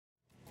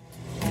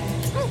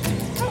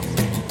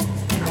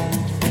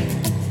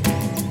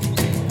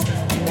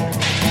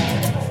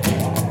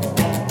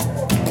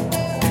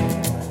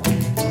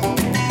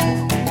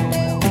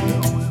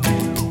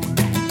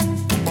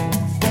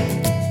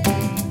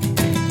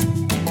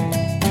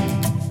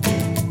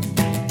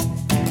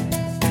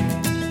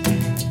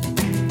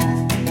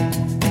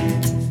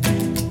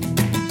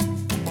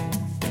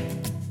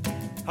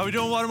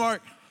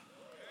Watermark?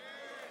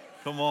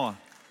 Come on.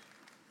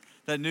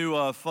 That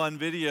new fun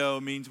video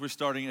means we're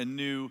starting a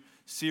new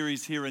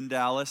series here in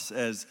Dallas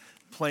as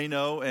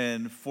Plano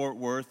and Fort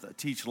Worth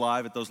teach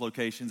live at those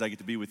locations. I get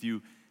to be with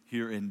you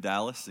here in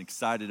Dallas.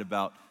 Excited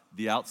about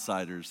The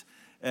Outsiders.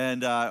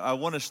 And I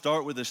want to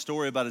start with a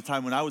story about a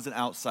time when I was an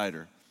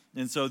outsider.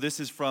 And so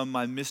this is from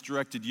my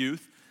misdirected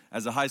youth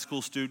as a high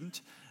school student.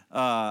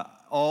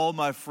 All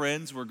my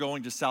friends were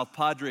going to South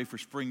Padre for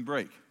spring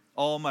break.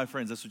 All my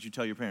friends, that's what you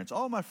tell your parents.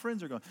 All my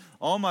friends are going.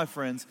 All my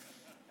friends.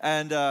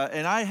 And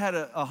I had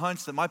a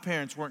hunch that my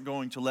parents weren't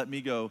going to let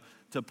me go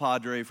to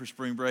Padre for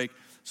spring break.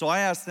 So I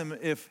asked them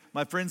if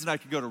my friends and I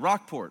could go to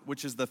Rockport,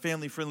 which is the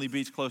family-friendly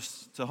beach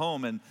close to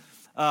home. And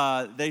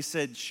they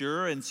said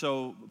sure. And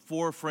so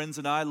 4 friends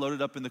and I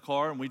loaded up in the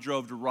car, and we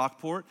drove to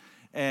Rockport.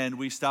 And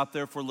we stopped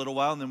there for a little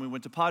while, and then we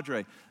went to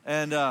Padre.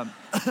 And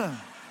the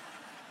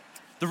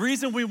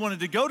reason we wanted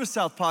to go to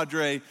South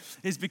Padre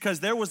is because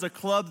there was a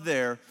club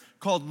there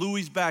called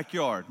Louie's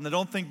Backyard. And I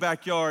don't think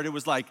backyard, it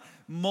was like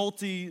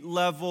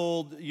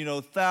multi-leveled,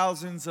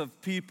 thousands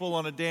of people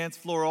on a dance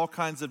floor, all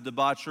kinds of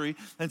debauchery.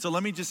 And so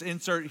let me just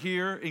insert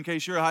here, in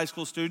case you're a high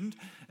school student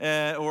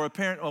or a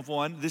parent of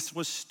one, this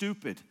was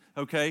stupid,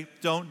 okay?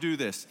 Don't do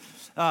this.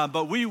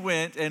 But we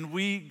went and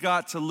we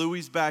got to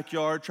Louie's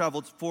Backyard,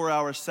 traveled 4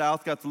 hours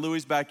south, got to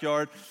Louie's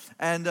Backyard.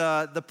 And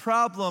the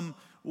problem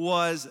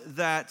was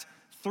that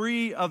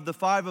 3 of the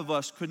 5 of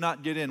us could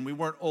not get in. We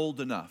weren't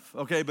old enough,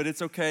 okay? But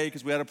it's okay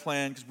because we had a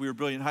plan because we were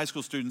brilliant high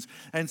school students.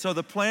 And so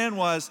the plan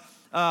was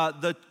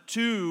the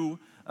 2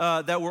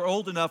 that were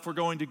old enough were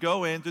going to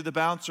go in through the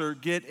bouncer,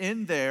 get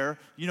in there,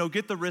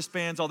 get the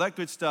wristbands, all that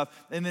good stuff.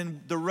 And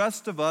then the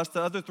rest of us,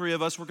 the other 3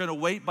 of us, were going to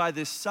wait by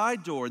this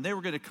side door, and they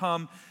were going to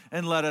come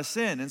and let us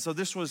in. And so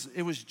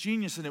it was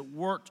genius, and it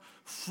worked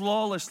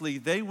flawlessly.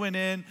 They went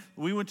in,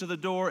 we went to the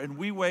door, and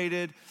we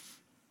waited,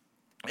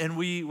 and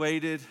we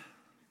waited.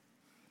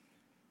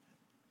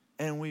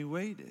 And we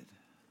waited.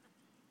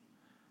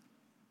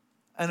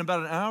 And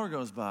about an hour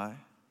goes by,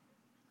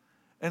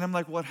 and I'm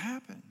like, what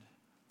happened?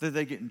 Did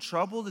they get in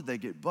trouble? Did they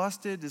get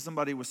busted?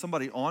 Was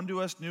somebody onto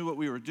us, knew what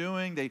we were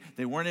doing?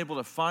 They weren't able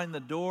to find the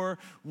door?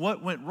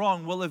 What went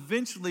wrong? Well,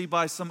 eventually,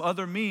 by some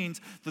other means,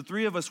 the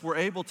 3 of us were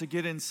able to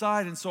get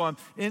inside. And so I'm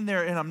in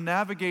there, and I'm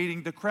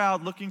navigating the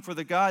crowd, looking for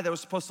the guy that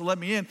was supposed to let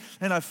me in.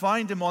 And I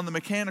find him on the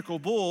mechanical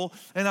bull,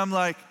 and I'm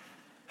like,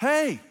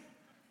 hey,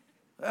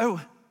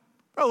 oh,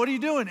 bro, what are you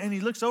doing? And he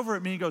looks over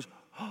at me and he goes,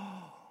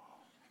 oh,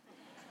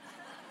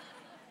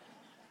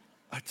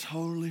 I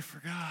totally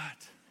forgot.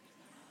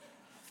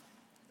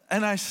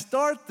 And I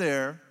start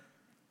there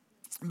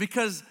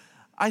because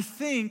I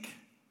think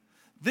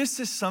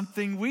this is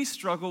something we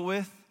struggle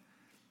with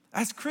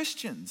as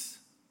Christians,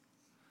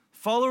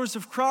 followers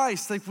of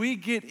Christ. Like, we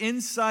get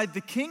inside the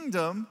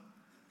kingdom,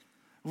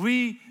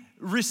 we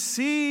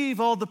receive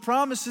all the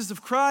promises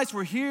of Christ.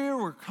 We're here,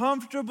 we're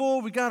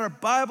comfortable, we got our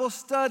Bible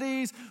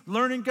studies,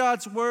 learning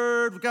God's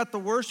word, we got the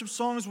worship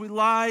songs we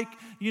like,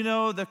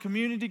 the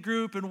community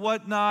group and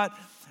whatnot.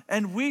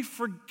 And we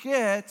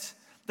forget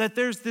that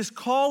there's this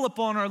call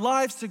upon our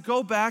lives to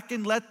go back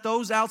and let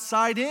those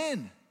outside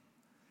in.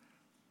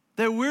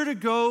 That we're to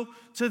go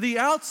to the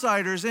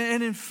outsiders.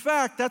 And in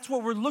fact, that's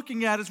what we're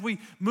looking at as we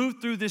move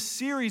through this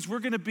series. We're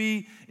going to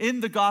be in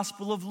the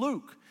Gospel of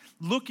Luke,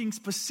 looking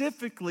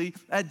specifically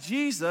at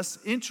Jesus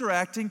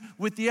interacting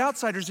with the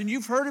outsiders. And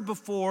you've heard it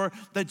before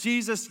that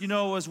Jesus,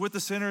 was with the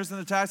sinners and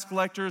the tax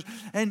collectors.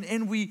 And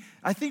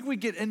I think we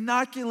get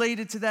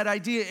inoculated to that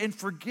idea and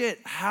forget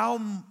how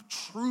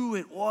true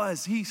it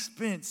was. He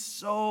spent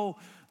so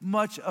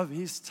much of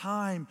his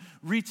time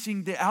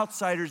reaching the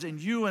outsiders.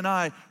 And you and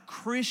I,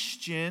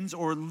 Christians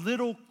or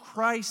little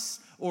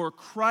Christ or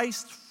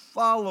Christ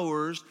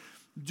followers,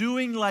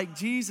 doing like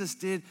Jesus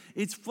did,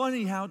 it's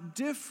funny how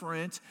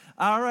different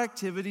our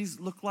activities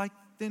look like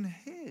than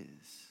his.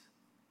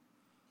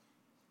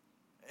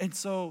 And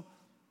so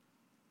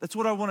that's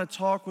what I want to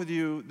talk with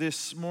you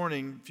this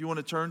morning. If you want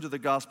to turn to the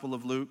Gospel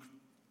of Luke,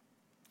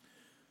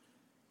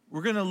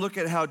 we're going to look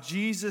at how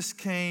Jesus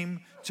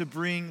came to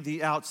bring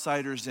the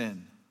outsiders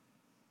in.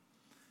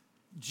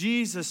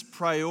 Jesus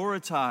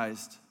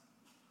prioritized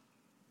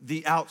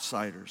the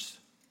outsiders.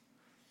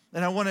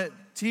 And I want to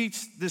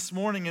teach this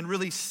morning and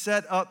really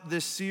set up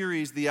this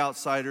series, The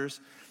Outsiders.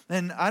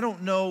 And I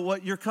don't know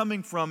what you're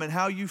coming from and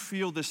how you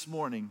feel this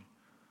morning.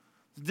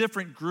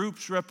 Different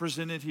groups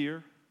represented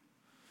here.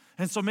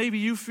 And so maybe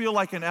you feel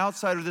like an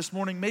outsider this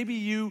morning. Maybe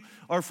you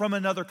are from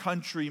another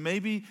country.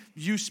 Maybe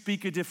you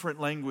speak a different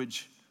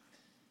language.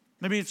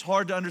 Maybe it's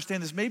hard to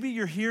understand this. Maybe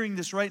you're hearing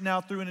this right now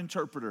through an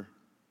interpreter.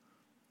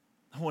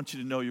 I want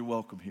you to know you're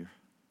welcome here.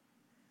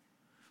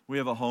 We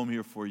have a home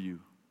here for you.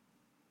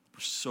 We're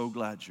so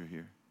glad you're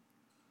here.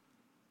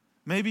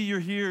 Maybe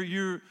you're here,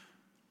 you're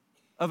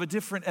of a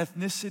different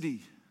ethnicity.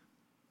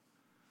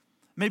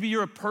 Maybe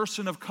you're a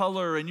person of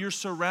color and you're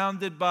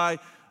surrounded by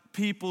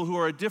people who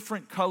are a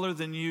different color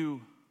than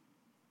you.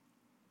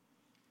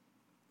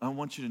 I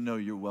want you to know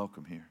you're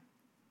welcome here.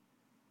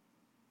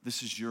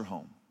 This is your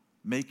home.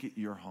 Make it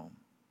your home.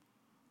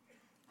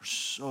 We're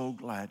so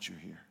glad you're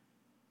here.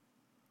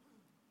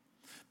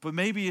 But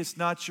maybe it's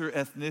not your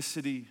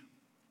ethnicity,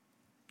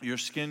 your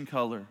skin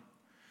color,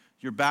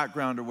 your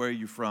background, or where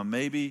you're from.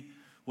 Maybe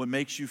what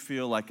makes you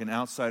feel like an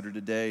outsider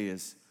today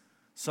is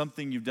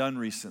something you've done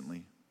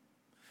recently.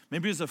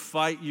 Maybe it's a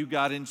fight you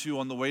got into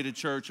on the way to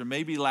church, or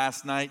maybe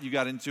last night you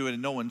got into it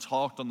and no one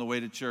talked on the way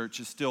to church.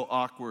 It's still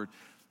awkward.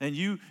 And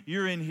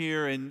you're in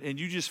here and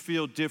you just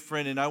feel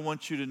different, and I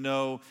want you to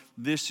know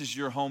this is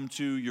your home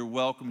too. You're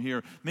welcome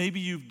here.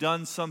 Maybe you've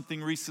done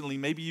something recently.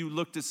 Maybe you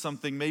looked at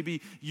something.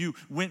 Maybe you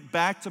went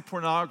back to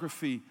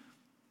pornography.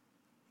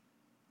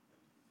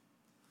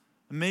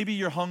 Maybe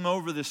you're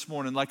hungover this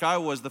morning like I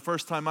was the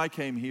first time I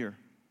came here.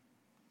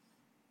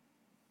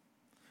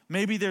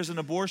 Maybe there's an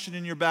abortion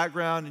in your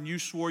background and you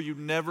swore you'd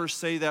never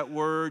say that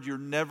word. You're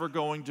never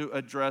going to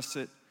address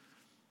it.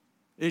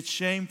 It's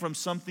shame from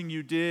something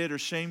you did or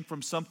shame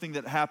from something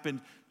that happened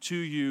to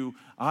you.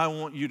 I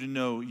want you to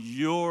know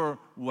you're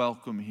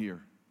welcome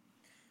here.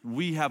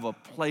 We have a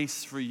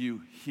place for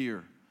you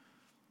here.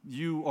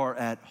 You are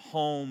at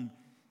home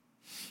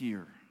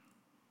here.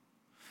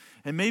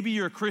 And maybe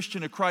you're a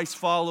Christian, a Christ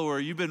follower.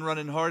 You've been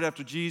running hard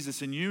after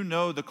Jesus, and you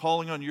know the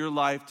calling on your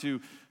life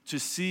to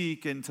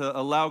seek and to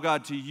allow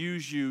God to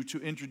use you to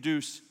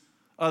introduce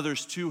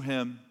others to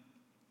Him.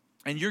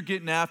 And you're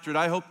getting after it.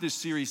 I hope this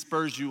series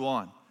spurs you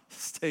on.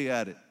 Stay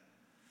at it.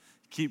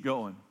 Keep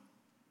going.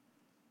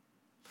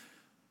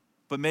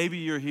 But maybe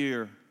you're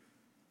here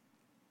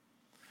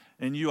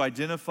and you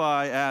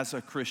identify as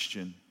a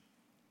Christian,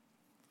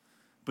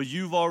 but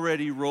you've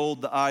already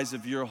rolled the eyes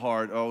of your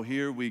heart. Oh,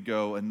 here we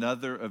go,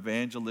 another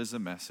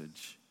evangelism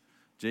message.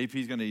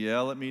 JP's going to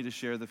yell at me to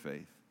share the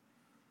faith.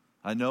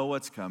 I know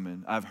what's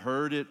coming. I've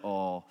heard it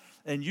all.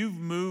 And you've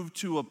moved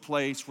to a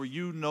place where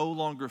you no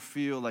longer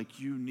feel like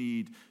you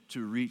need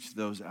to reach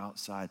those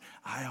outside.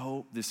 I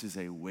hope this is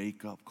a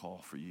wake-up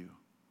call for you.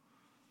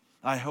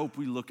 I hope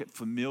we look at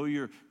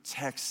familiar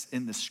texts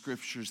in the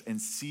Scriptures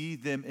and see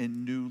them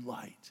in new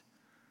light.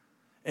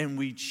 And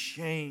we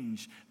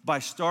change by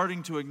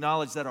starting to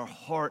acknowledge that our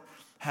heart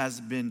has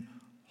been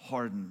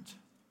hardened.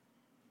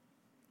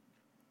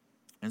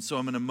 And so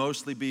I'm going to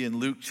mostly be in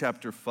Luke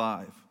chapter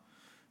 5.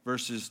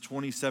 Verses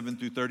 27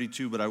 through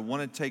 32, but I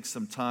want to take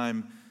some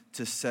time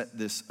to set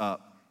this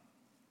up.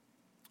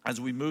 As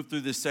we move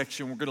through this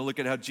section, we're going to look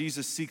at how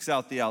Jesus seeks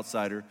out the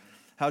outsider,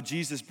 how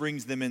Jesus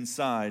brings them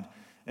inside,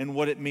 and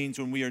what it means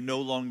when we are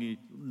no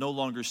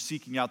longer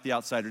seeking out the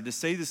outsider. To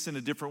say this in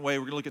a different way,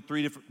 we're going to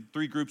look at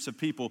three groups of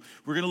people.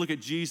 We're going to look at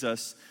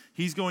Jesus.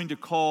 He's going to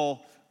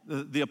call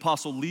the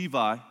apostle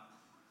Levi,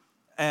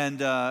 and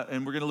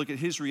we're going to look at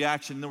his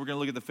reaction, and then we're going to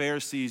look at the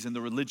Pharisees and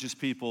the religious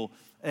people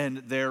and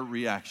their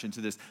reaction to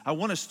this. I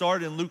want to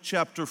start in Luke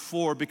chapter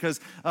 4 because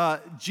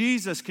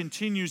Jesus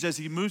continues as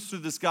he moves through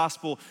this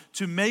gospel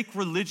to make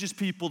religious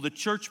people, the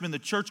churchmen, the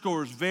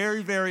churchgoers,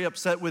 very, very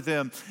upset with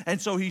him. And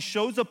so he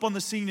shows up on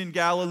the scene in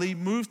Galilee,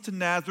 moves to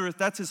Nazareth,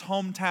 that's his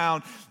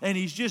hometown, and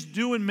he's just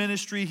doing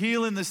ministry,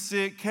 healing the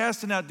sick,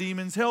 casting out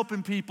demons,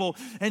 helping people,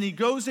 and he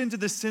goes into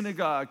the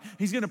synagogue.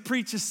 He's going to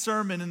preach his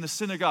sermon in the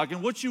synagogue.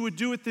 And what you would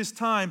do at this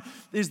time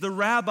is the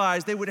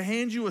rabbis, they would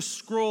hand you a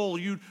scroll,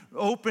 you'd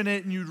open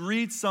it and you'd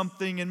read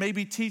something and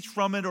maybe teach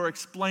from it or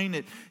explain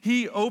it.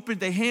 He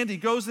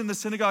goes in the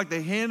synagogue,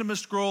 they hand him a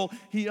scroll,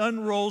 he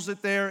unrolls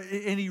it there,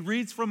 and he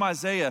reads from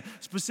Isaiah,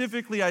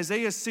 specifically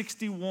Isaiah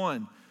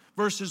 61,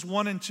 verses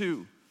 1 and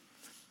 2.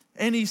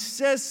 And he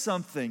says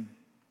something,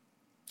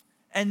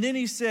 and then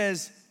he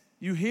says,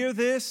 you hear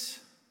this?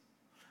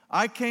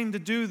 I came to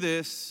do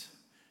this,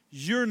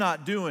 you're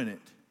not doing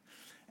it.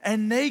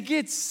 And they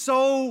get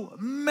so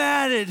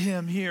mad at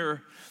him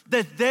here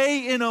that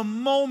they, in a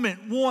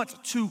moment,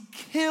 want to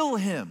kill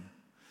him.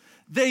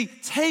 They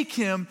take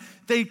him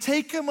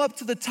up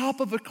to the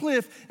top of a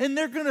cliff, and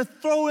they're going to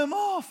throw him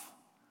off.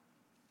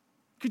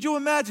 Could you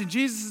imagine?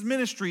 Jesus'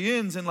 ministry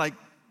ends in like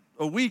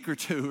a week or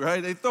two,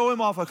 right? They throw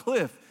him off a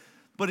cliff,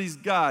 but he's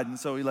God, and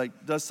so he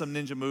does some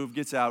ninja move,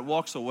 gets out,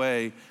 walks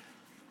away.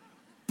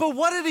 But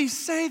what did he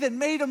say that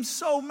made him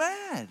so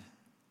mad?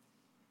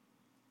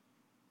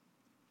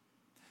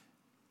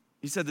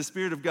 He said, the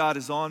Spirit of God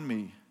is on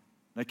me.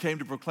 I came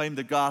to proclaim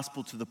the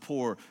gospel to the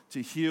poor,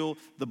 to heal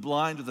the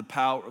blind or the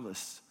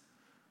powerless,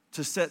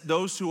 to set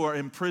those who are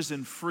in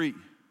prison free,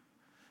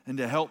 and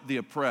to help the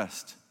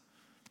oppressed.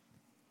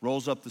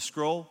 Rolls up the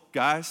scroll.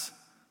 Guys,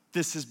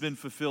 this has been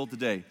fulfilled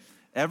today.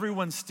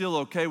 Everyone's still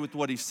okay with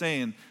what he's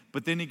saying,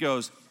 but then he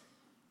goes,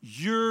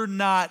 you're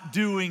not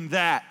doing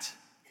that.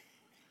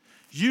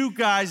 You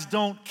guys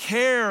don't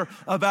care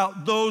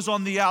about those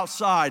on the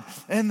outside.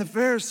 And the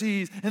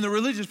Pharisees and the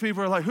religious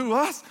people are like, who,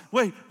 us?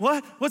 Wait,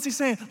 what? What's he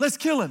saying? Let's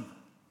kill him.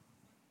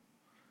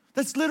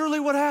 That's literally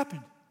what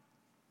happened.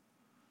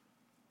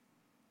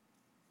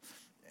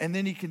 And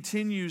then he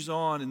continues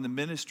on in the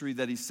ministry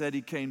that he said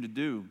he came to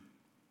do.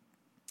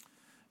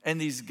 And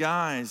these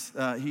guys,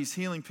 he's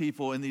healing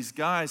people, and these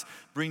guys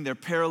bring their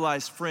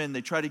paralyzed friend.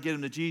 They try to get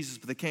him to Jesus,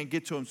 but they can't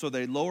get to him, so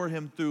they lower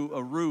him through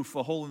a roof,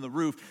 a hole in the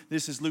roof.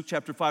 This is Luke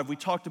chapter 5. We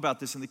talked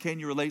about this in the Can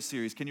You Relate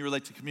series, Can You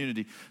Relate to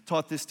Community?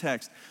 Taught this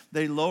text.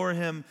 They lower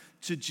him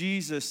to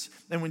Jesus,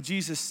 and when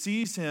Jesus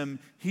sees him,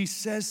 he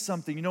says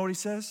something. You know what he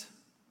says?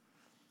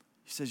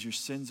 He says, your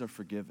sins are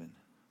forgiven.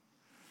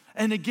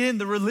 And again,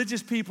 the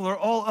religious people are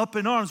all up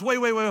in arms. Wait,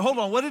 hold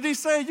on. What did he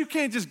say? You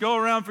can't just go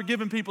around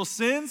forgiving people's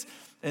sins.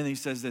 And he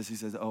says this, he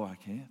says, oh, I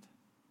can't.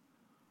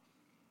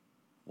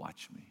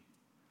 Watch me.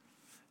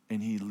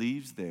 And he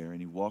leaves there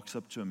and he walks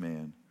up to a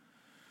man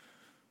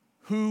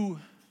who,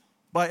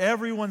 by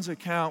everyone's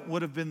account,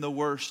 would have been the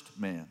worst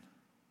man.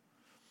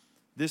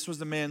 This was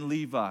the man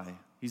Levi.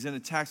 He's in a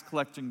tax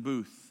collecting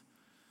booth.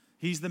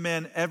 He's the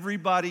man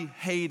everybody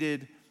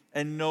hated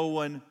and no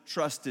one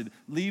trusted.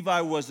 Levi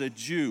was a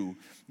Jew.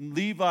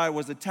 Levi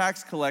was a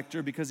tax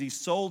collector because he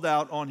sold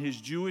out on his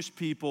Jewish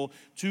people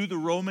to the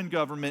Roman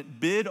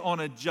government, bid on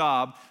a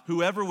job.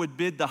 Whoever would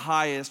bid the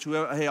highest,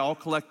 whoever, hey, I'll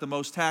collect the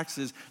most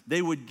taxes,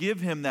 they would give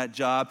him that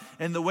job.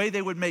 And the way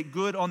they would make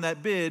good on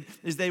that bid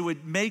is they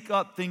would make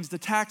up things to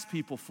tax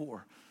people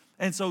for.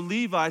 And so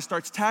Levi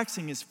starts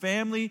taxing his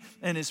family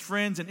and his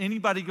friends, and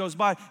anybody goes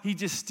by, he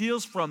just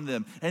steals from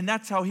them. And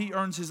that's how he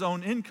earns his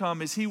own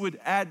income, is he would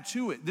add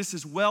to it. This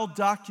is well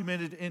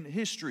documented in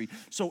history.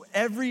 So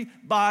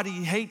everybody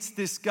hates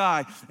this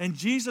guy. And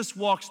Jesus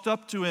walks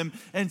up to him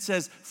and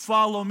says,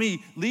 follow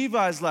me.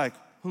 Levi's like,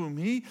 who,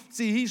 me?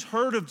 See, he's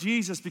heard of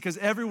Jesus because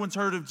everyone's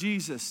heard of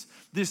Jesus,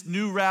 this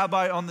new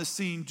rabbi on the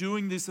scene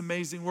doing this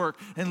amazing work.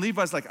 And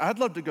Levi's like, I'd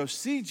love to go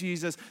see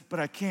Jesus, but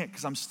I can't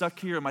because I'm stuck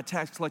here in my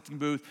tax collecting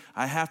booth.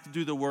 I have to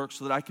do the work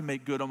so that I can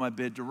make good on my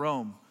bid to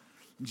Rome.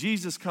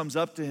 Jesus comes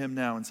up to him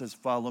now and says,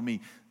 follow me.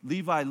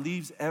 Levi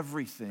leaves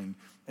everything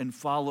and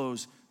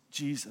follows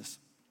Jesus.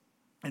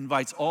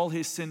 Invites all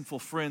his sinful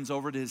friends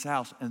over to his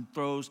house and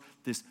throws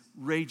this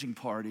raging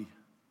party.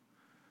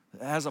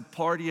 Has a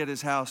party at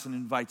his house and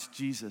invites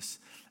Jesus.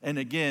 And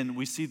again,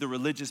 we see the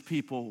religious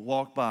people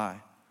walk by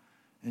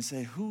and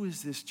say, who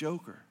is this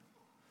joker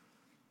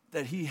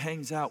that he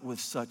hangs out with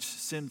such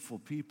sinful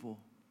people?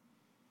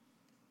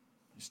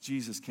 As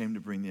Jesus came to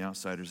bring the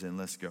outsiders in.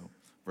 Let's go.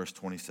 Verse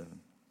 27.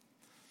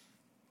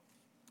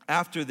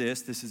 After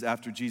this is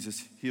after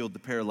Jesus healed the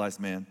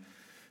paralyzed man,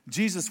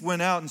 Jesus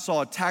went out and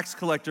saw a tax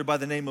collector by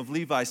the name of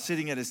Levi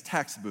sitting at his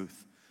tax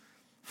booth.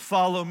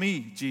 Follow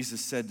me, Jesus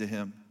said to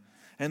him.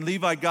 And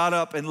Levi got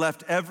up and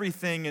left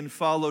everything and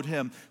followed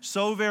him.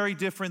 So very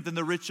different than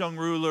the rich young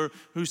ruler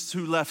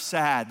who left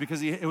sad because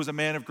he was a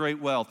man of great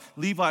wealth.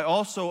 Levi,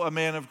 also a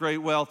man of great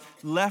wealth,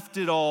 left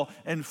it all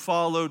and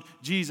followed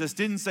Jesus.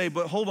 Didn't say,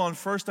 but hold on,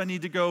 first I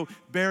need to go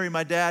bury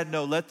my dad.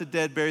 No, let the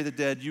dead bury the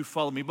dead. You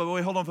follow me. But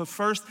wait, hold on, but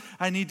first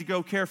I need to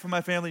go care for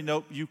my family.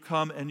 Nope, you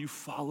come and you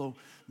follow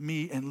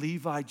me. And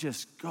Levi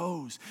just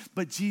goes.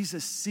 But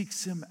Jesus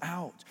seeks him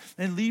out.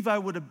 And Levi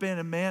would have been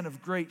a man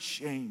of great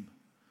shame.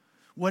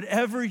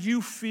 Whatever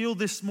you feel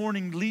this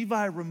morning,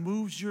 Levi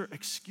removes your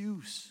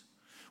excuse.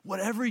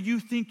 Whatever you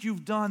think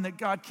you've done that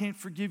God can't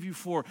forgive you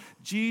for,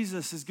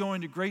 Jesus is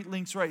going to great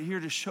lengths right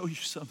here to show you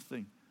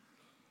something.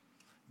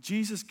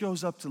 Jesus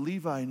goes up to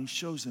Levi and he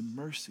shows him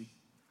mercy.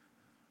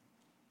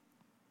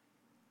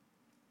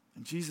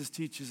 And Jesus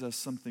teaches us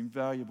something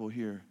valuable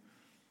here.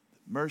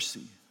 That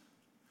mercy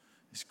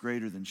is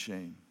greater than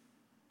shame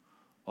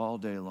all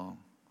day long.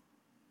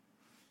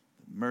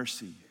 That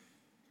mercy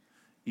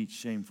eats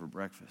shame for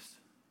breakfast.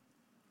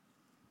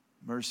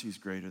 Mercy is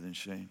greater than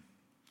shame.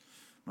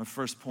 My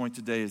first point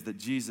today is that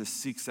Jesus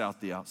seeks out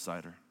the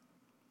outsider.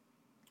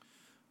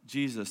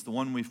 Jesus, the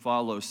one we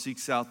follow,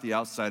 seeks out the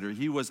outsider.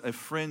 He was a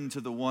friend to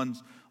the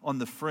ones on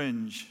the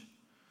fringe.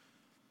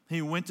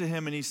 He went to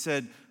him and he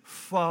said,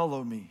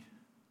 follow me.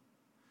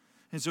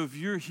 And so if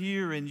you're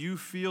here and you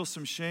feel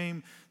some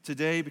shame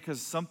today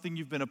because something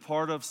you've been a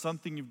part of,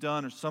 something you've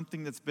done, or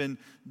something that's been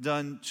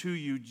done to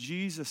you,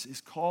 Jesus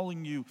is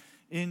calling you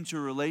into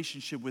a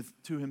relationship with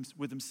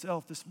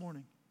himself this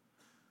morning.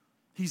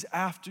 He's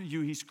after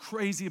you. He's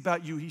crazy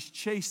about you. He's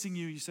chasing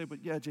you. You say, but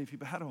yeah, JP,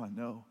 but how do I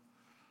know?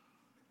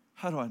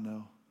 How do I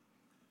know?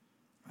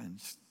 And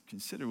just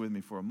consider with me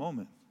for a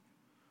moment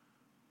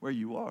where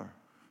you are.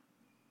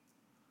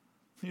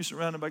 You're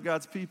surrounded by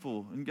God's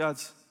people and in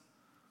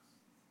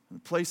the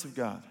place of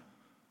God.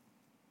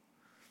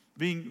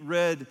 Being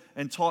read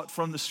and taught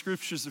from the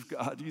scriptures of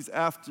God. He's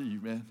after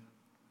you, man.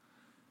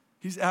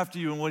 He's after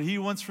you. And what he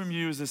wants from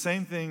you is the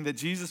same thing that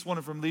Jesus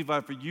wanted from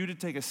Levi, for you to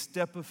take a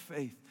step of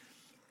faith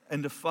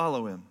and to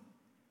follow him.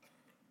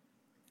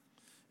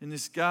 And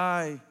this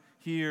guy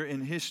here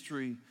in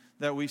history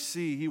that we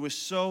see, he was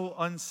so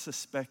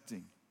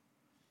unsuspecting.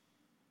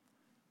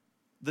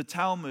 The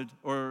Talmud,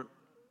 or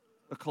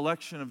a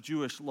collection of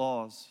Jewish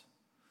laws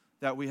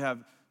that we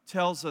have,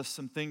 tells us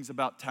some things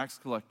about tax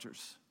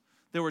collectors.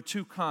 There were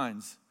two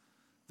kinds.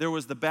 There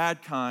was the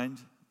bad kind,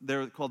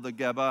 they're called the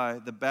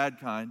gabai, the bad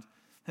kind,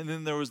 and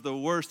then there was the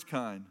worst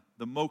kind,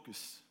 the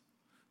mokus.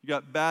 You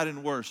got bad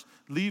and worse.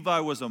 Levi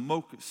was a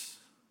mokus.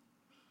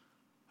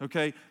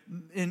 Okay,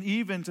 and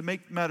even to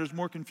make matters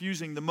more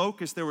confusing, the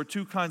Mocus, there were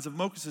two kinds of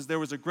Mocuses. There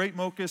was a great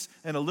Mocus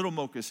and a little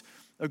Mocus.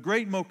 A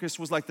great Mocus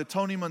was like the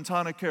Tony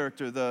Montana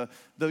character,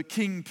 the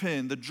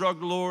kingpin, the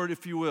drug lord,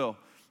 if you will.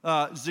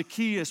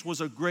 Zacchaeus was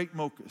a great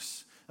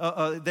Mocus.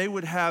 They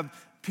would have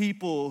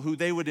people who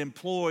they would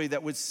employ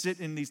that would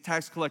sit in these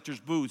tax collectors'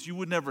 booths. You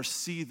would never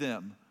see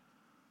them.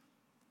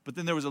 But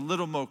then there was a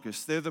little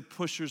Mocus. They're the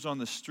pushers on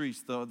the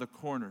streets, the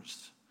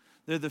corners.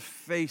 They're the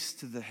face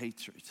to the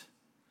hatred,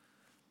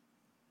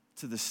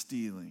 to the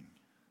stealing,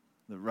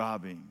 the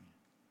robbing,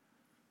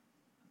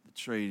 the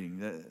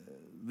trading.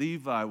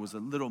 Levi was a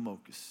little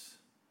Mocus.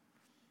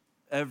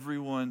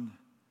 Everyone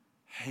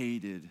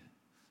hated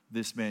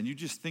this man. You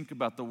just think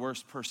about the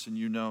worst person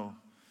you know.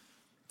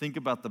 Think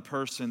about the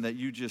person that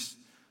you just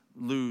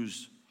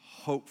lose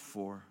hope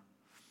for.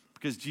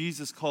 Because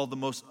Jesus called the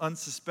most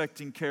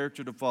unsuspecting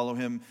character to follow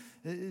him.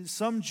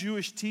 Some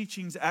Jewish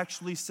teachings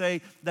actually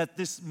say that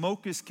this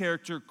Mocus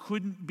character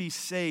couldn't be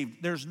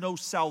saved. There's no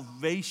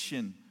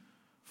salvation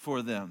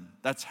for them.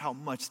 That's how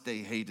much they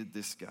hated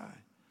this guy.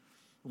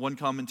 One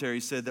commentary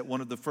said that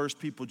one of the first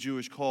people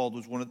Jesus called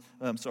was one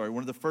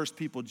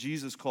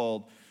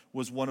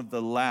of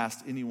the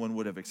last anyone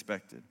would have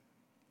expected.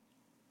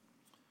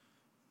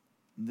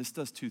 And this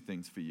does two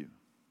things for you.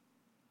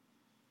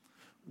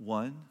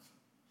 One,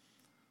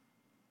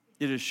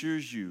 it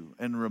assures you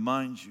and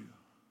reminds you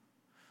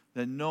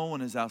that no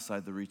one is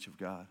outside the reach of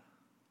God.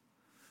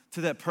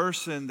 To that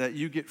person that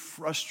you get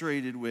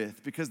frustrated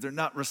with because they're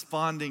not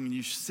responding, and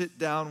you sit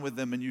down with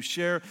them and you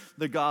share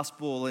the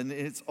gospel, and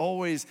you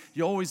always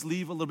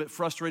leave a little bit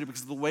frustrated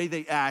because of the way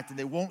they act, and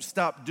they won't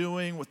stop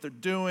doing what they're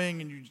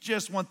doing, and you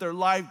just want their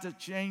life to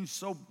change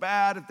so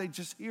bad if they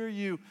just hear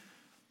you.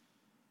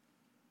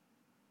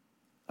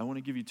 I want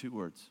to give you two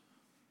words.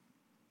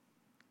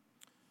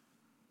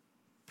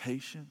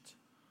 Patient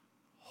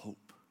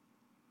hope.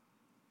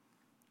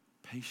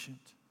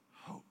 Patient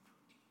hope.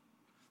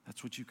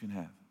 That's what you can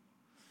have.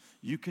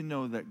 You can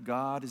know that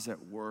God is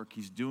at work.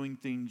 He's doing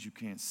things you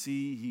can't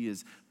see. He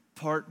is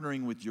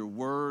partnering with your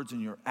words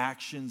and your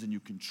actions, and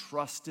you can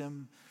trust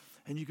him.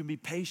 And you can be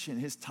patient.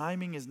 His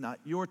timing is not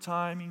your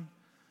timing.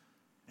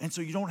 And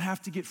so you don't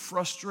have to get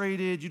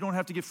frustrated. You don't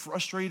have to get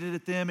frustrated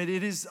at them. It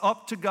is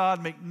up to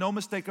God. Make no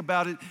mistake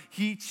about it.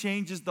 He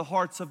changes the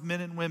hearts of men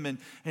and women.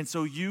 And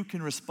so you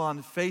can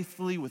respond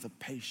faithfully with a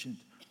patient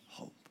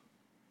hope.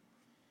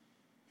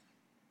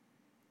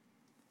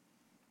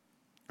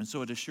 And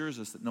so it assures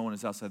us that no one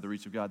is outside the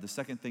reach of God. The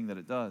second thing that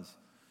it does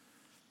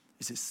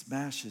is it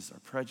smashes our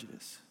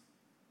prejudice.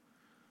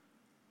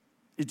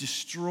 It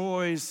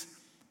destroys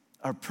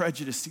our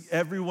prejudice. See,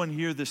 everyone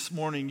here this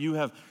morning, you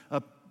have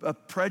a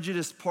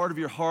prejudiced part of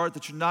your heart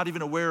that you're not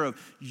even aware of.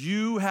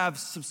 You have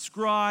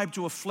subscribed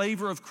to a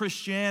flavor of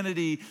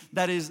Christianity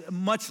that is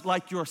much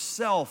like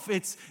yourself.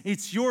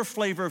 It's your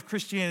flavor of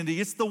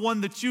Christianity. It's the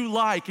one that you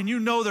like, and you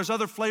know there's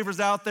other flavors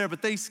out there,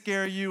 but they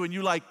scare you, and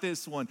you like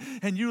this one.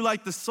 And you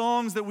like the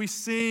songs that we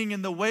sing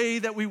and the way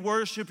that we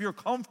worship. You're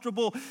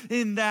comfortable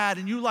in that,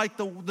 and you like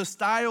the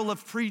style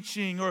of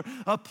preaching or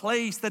a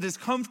place that is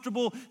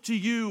comfortable to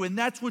you, and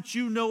that's what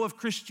you know of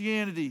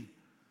Christianity.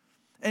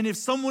 And if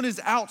someone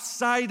is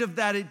outside of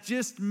that, it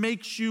just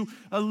makes you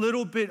a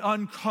little bit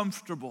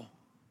uncomfortable.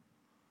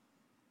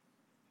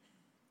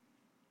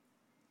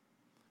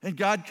 And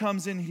God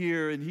comes in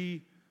here and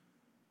he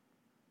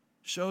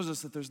shows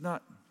us that there's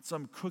not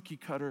some cookie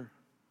cutter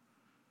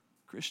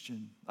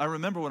Christian. I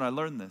remember when I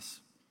learned this.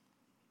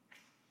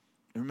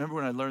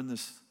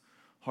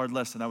 Hard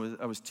lesson. I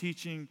was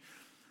teaching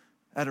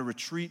at a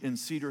retreat in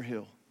Cedar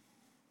Hill.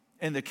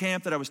 And the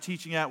camp that I was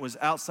teaching at was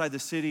outside the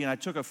city, and I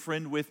took a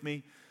friend with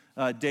me.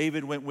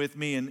 David went with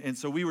me, and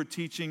so we were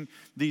teaching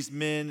these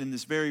men in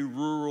this very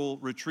rural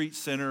retreat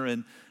center,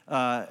 and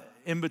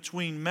in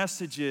between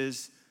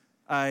messages,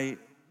 we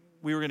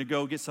were going to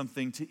go get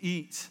something to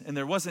eat, and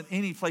there wasn't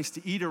any place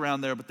to eat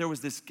around there, but there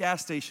was this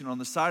gas station on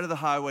the side of the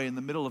highway in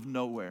the middle of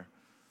nowhere.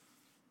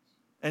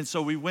 And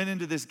so we went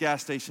into this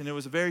gas station. It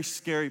was a very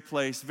scary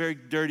place, very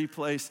dirty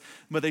place,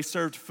 but they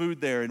served food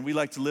there, and we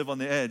like to live on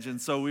the edge.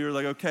 And so we were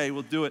like, okay,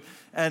 we'll do it.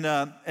 And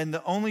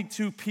the only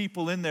two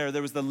people in there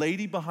was the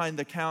lady behind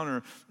the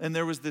counter, and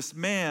there was this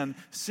man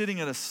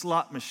sitting at a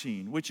slot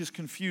machine, which is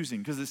confusing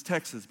because it's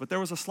Texas, but there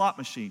was a slot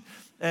machine.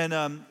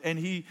 And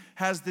he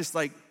has this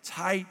like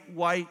tight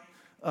white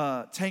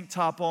tank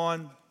top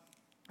on,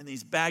 and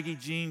these baggy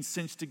jeans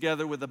cinched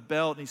together with a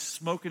belt, and he's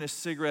smoking a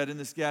cigarette in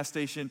this gas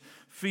station,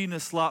 feeding a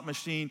slot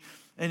machine,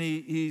 and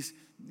he's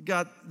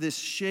got this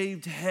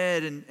shaved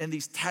head and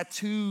these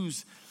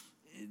tattoos,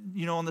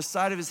 on the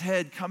side of his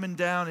head coming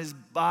down his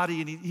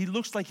body, and he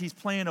looks like he's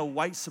playing a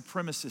white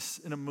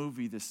supremacist in a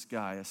movie, this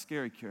guy, a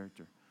scary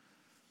character.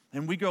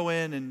 And we go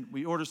in and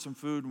we order some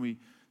food, and we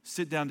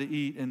sit down to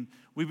eat, and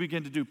we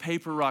begin to do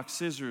paper, rock,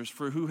 scissors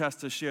for who has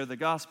to share the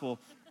gospel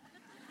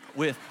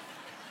with...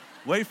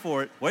 Wait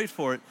for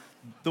it,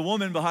 the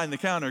woman behind the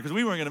counter, because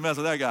we weren't going to mess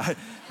with that guy.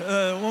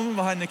 The woman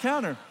behind the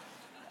counter.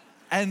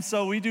 And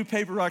so we do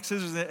paper, rock,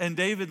 scissors, and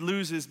David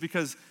loses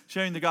because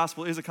sharing the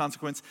gospel is a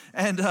consequence.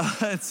 And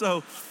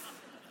so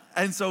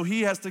And so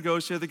he has to go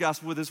share the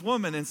gospel with this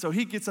woman. And so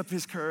he gets up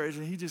his courage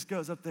and he just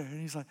goes up there and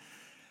he's like,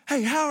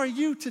 hey, how are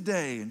you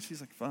today? And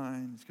she's like,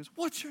 fine. She goes,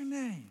 what's your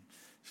name?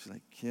 She's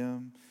like,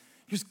 Kim.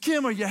 He goes,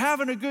 Kim, are you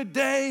having a good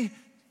day?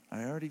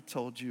 I already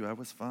told you I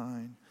was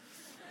fine.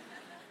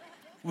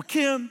 Well,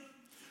 Kim,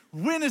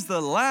 when is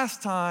the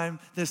last time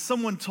that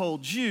someone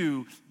told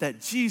you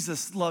that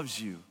Jesus loves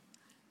you?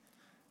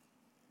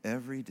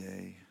 Every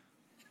day.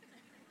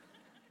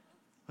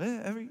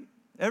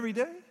 Every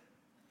day?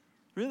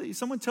 Really?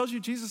 Someone tells you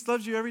Jesus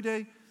loves you every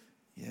day?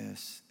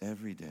 Yes,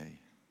 every day.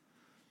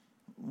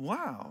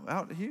 Wow,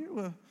 out here?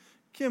 Well,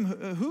 Kim,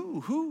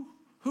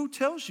 who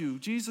tells you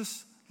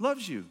Jesus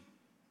loves you?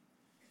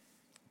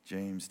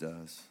 James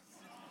does.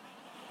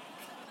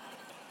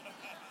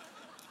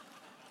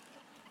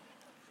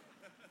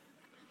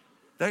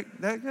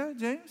 That guy,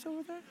 James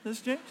over there? This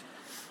James?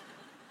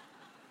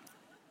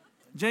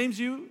 James,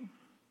 you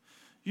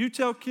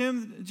tell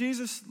Kim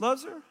Jesus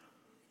loves her?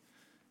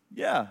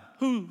 Yeah.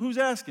 Who's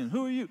asking?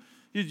 Who are you?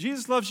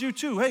 Jesus loves you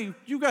too. Hey,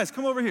 you guys,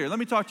 come over here. Let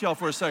me talk to y'all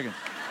for a second.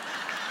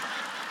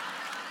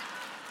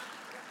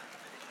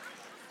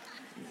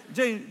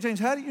 James,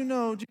 how do you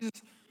know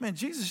Jesus? Man,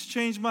 Jesus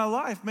changed my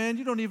life, man.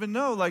 You don't even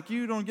know. Like,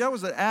 I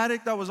was an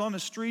addict. I was on the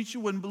streets.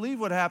 You wouldn't believe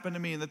what happened to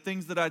me and the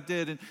things that I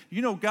did. And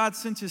you know, God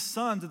sent his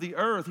son to the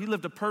earth. He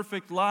lived a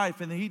perfect life,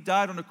 and he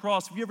died on the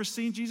cross. Have you ever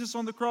seen Jesus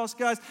on the cross,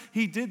 guys?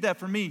 He did that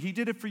for me. He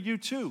did it for you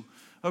too,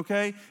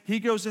 okay? He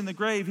goes in the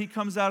grave. He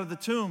comes out of the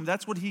tomb.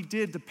 That's what he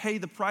did to pay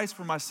the price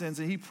for my sins,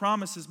 and he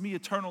promises me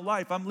eternal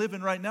life. I'm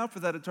living right now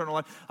for that eternal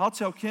life. I'll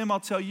tell Kim. I'll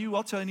tell you.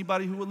 I'll tell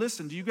anybody who will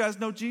listen. Do you guys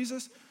know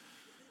Jesus?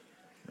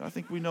 I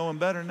think we know him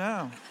better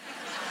now.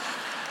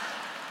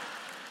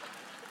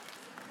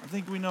 I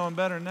think we know him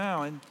better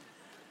now. And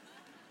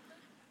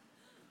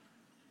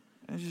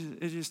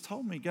it just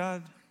told me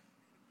God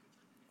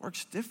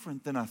works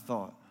different than I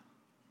thought.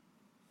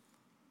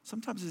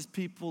 Sometimes his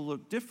people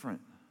look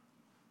different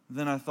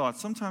than I thought.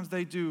 Sometimes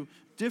they do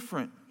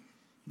different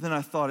than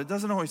I thought. It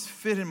doesn't always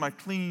fit in my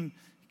clean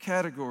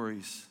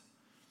categories.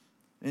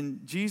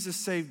 And Jesus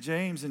saved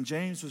James, and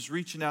James was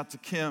reaching out to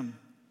Kim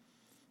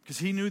because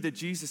he knew that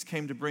Jesus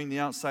came to bring the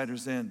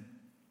outsiders in.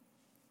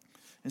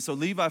 And so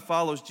Levi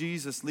follows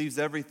Jesus, leaves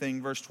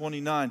everything. Verse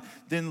 29,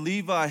 then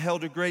Levi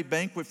held a great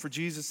banquet for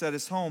Jesus at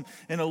his home,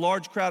 and a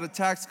large crowd of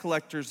tax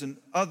collectors and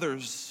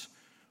others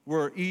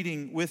were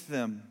eating with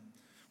them.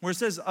 Where it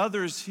says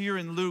others here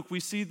in Luke, we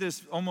see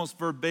this almost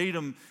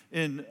verbatim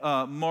in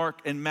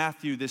Mark and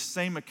Matthew, this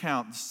same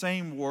account,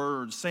 same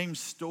words, same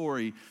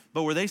story.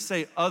 But where they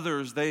say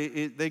others,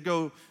 they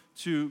go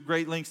to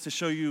great lengths to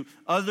show you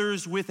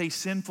others with a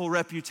sinful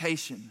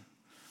reputation.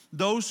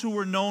 Those who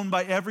were known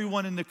by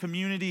everyone in the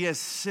community as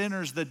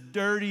sinners, the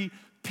dirty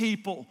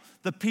people,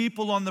 the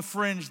people on the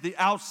fringe, the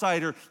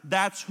outsider,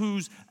 that's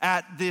who's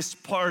at this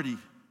party.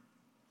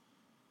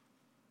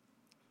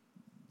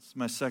 It's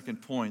my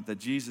second point, that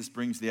Jesus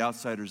brings the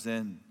outsiders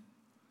in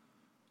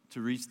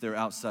to reach their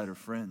outsider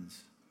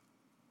friends.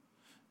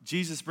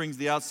 Jesus brings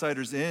the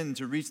outsiders in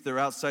to reach their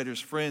outsiders'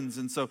 friends.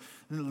 And so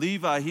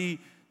Levi,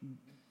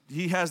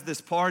 he has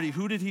this party.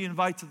 Who did he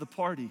invite to the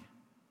party?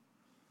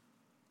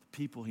 The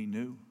people he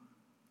knew.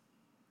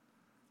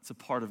 It's a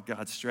part of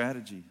God's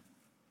strategy.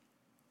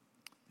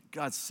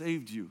 God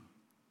saved you.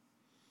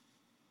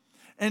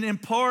 And in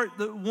part,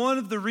 one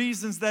of the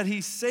reasons that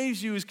he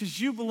saves you is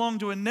because you belong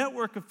to a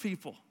network of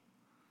people.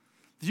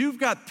 You've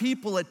got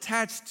people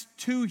attached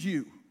to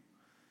you.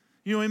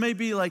 You know, it may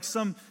be like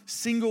some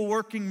single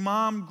working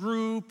mom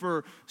group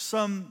or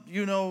some,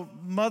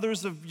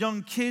 mothers of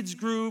young kids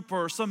group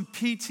or some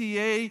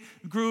PTA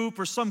group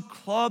or some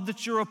club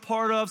that you're a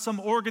part of, some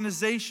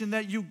organization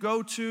that you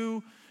go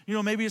to.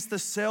 Maybe it's the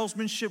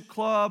salesmanship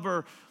club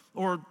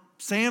or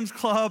Sam's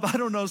Club, I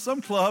don't know,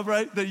 some club,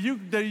 right, that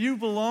you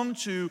belong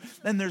to,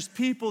 and there's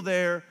people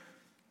there,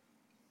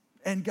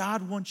 and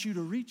God wants you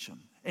to reach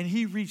them, and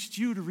he reached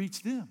you to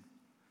reach them.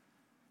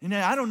 And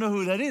I don't know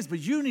who that is, but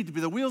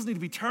the wheels need to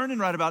be turning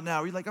right about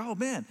now. You're like, oh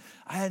man,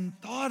 I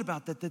hadn't thought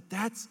about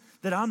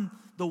that I'm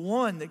the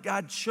one that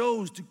God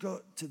chose to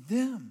go to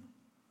them.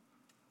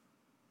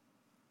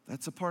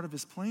 That's a part of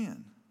his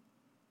plan.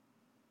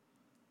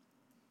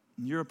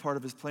 And you're a part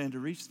of his plan to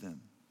reach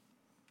them.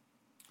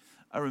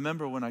 I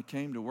remember when I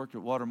came to work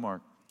at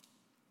Watermark,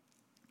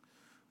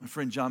 my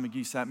friend John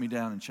McGee sat me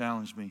down and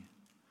challenged me.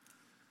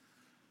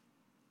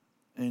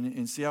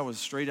 And see, I was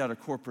straight out of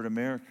corporate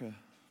America.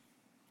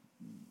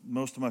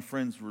 Most of my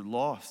friends were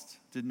lost,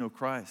 didn't know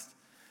Christ.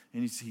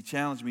 And he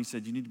challenged me, he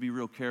said, you need to be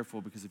real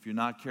careful, because if you're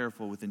not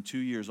careful, within 2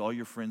 years, all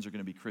your friends are going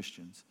to be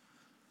Christians.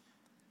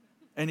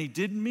 And he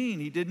didn't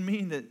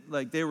mean that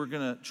like they were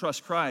going to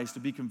trust Christ to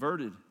be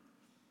converted.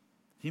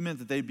 He meant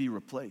that they'd be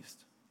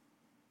replaced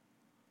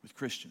with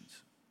Christians.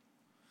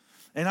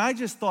 And I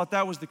just thought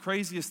that was the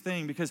craziest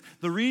thing, because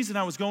the reason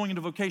I was going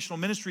into vocational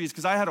ministry is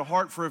because I had a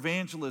heart for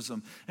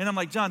evangelism. And I'm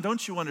like, John,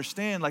 don't you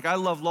understand? Like, I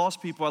love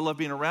lost people. I love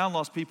being around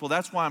lost people.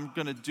 That's why I'm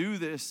going to do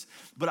this.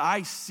 But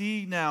I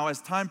see now,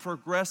 as time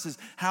progresses,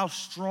 how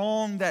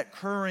strong that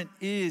current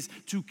is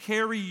to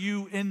carry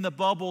you in the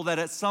bubble, that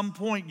at some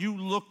point you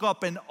look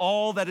up and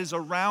all that is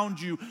around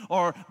you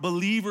are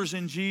believers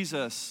in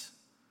Jesus.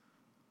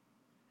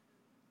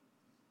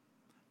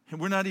 And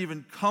we're not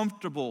even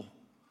comfortable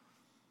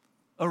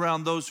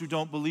around those who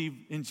don't believe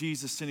in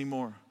Jesus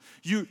anymore.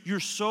 You're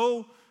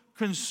so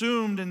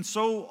consumed and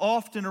so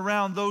often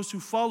around those who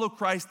follow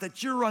Christ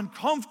that you're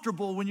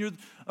uncomfortable when you're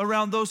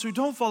around those who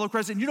don't follow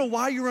Christ. And you know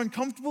why you're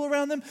uncomfortable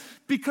around them?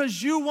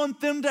 Because you want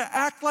them to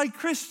act like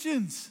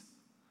Christians,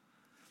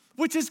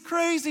 which is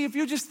crazy if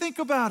you just think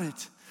about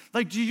it.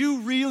 Like, do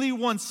you really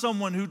want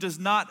someone who does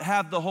not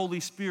have the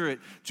Holy Spirit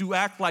to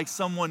act like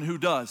someone who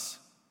does?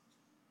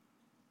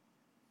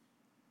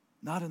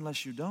 Not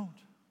unless you don't.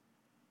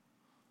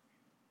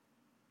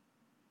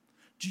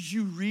 Do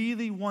you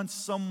really want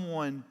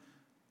someone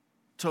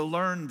to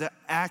learn to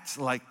act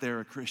like they're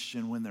a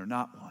Christian when they're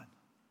not one?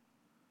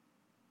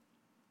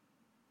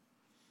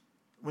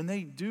 When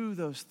they do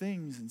those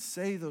things and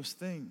say those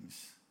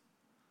things,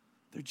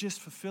 they're just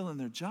fulfilling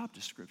their job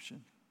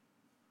description.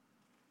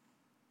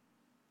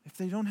 If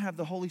they don't have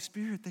the Holy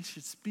Spirit, they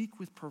should speak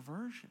with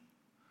perversion.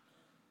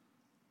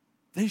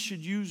 They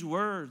should use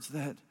words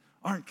that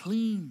aren't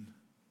clean.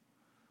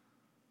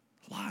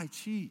 Lie,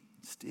 cheat,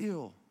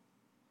 steal.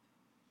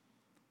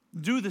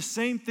 Do the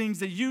same things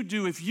that you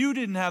do if you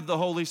didn't have the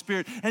Holy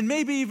Spirit, and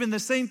maybe even the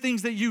same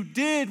things that you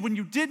did when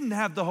you didn't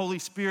have the Holy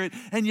Spirit,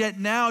 and yet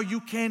now you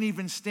can't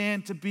even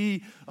stand to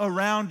be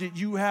around it.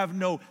 You have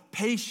no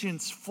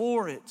patience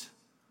for it.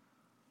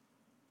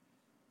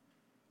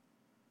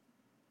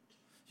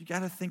 You got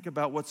to think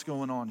about what's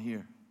going on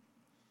here.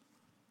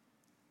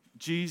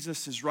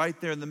 Jesus is right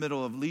there in the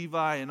middle of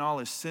Levi and all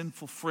his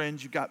sinful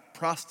friends. You got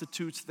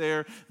prostitutes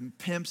there, and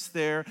pimps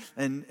there,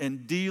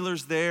 and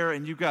dealers there,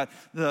 and you got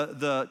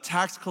the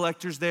tax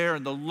collectors there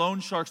and the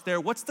loan sharks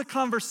there. What's the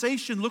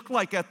conversation look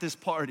like at this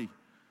party?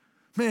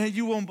 Man,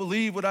 you won't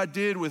believe what I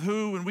did with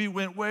who, and we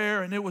went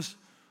where, and it was,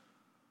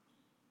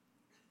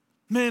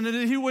 man,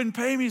 he wouldn't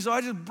pay me, so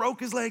I just broke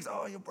his legs.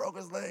 Oh, you broke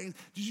his legs.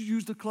 Did you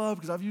use the club?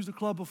 Because I've used the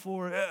club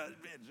before. Yeah,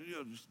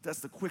 man,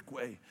 that's the quick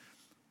way.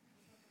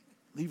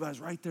 Levi's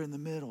right there in the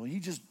middle. He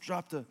just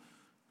dropped a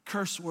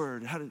curse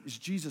word. Is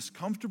Jesus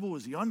comfortable?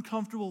 Is he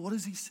uncomfortable? What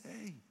does he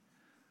say?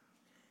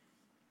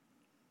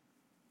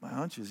 My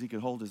hunch is he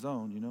could hold his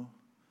own,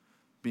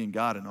 being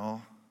God and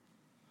all.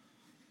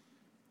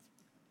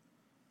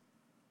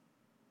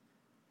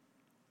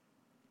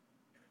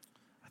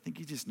 I think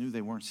he just knew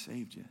they weren't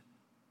saved yet.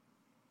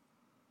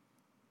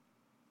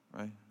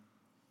 Right?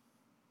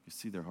 You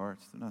see their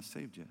hearts. They're not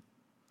saved yet.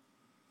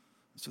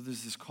 So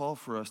there's this call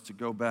for us to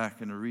go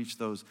back and to reach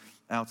those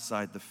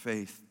outside the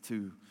faith,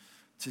 to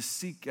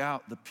seek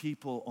out the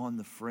people on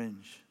the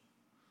fringe,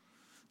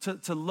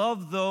 to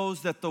love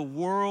those that the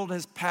world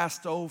has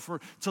passed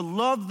over, to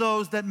love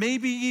those that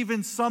maybe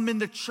even some in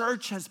the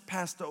church has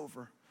passed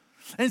over.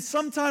 And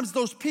sometimes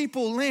those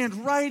people land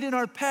right in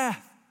our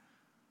path.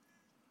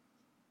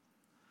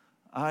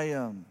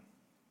 I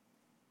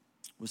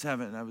was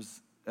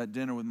at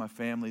dinner with my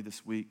family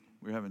this week.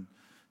 We were having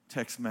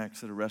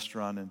Tex-Mex at a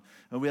restaurant, and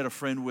we had a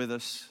friend with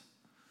us,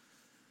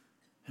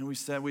 and we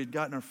had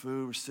gotten our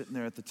food. We're sitting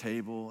there at the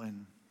table,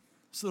 and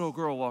this little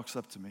girl walks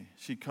up to me.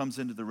 She comes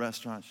into the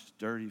restaurant. She's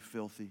dirty,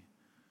 filthy.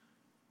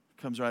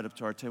 Comes right up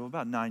to our table,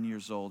 about 9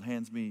 years old,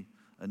 hands me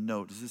a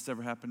note. Does this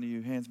ever happen to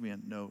you? Hands me a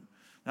note.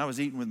 And I was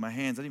eating with my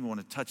hands. I didn't even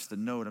want to touch the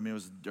note. I mean, it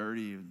was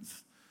dirty and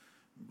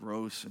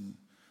gross, and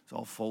it's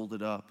all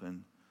folded up,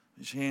 and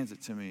she hands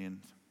it to me, and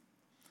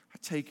I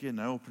take it,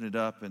 and I open it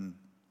up, and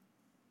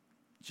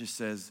it just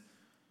says,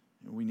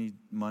 we need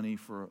money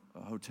for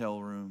a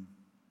hotel room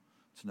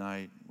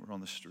tonight. We're on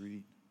the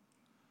street.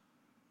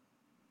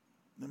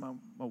 And my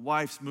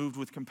wife's moved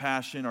with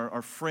compassion.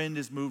 Our friend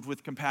is moved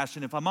with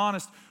compassion. If I'm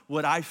honest,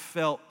 what I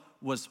felt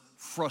was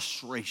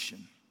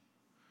frustration.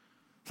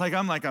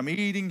 I'm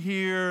eating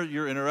here.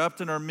 You're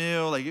interrupting our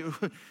meal.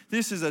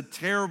 This is a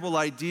terrible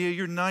idea.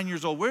 You're 9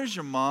 years old. Where's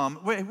your mom?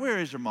 Where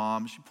is your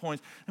mom? She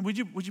points. And would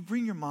you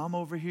bring your mom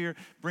over here?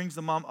 Brings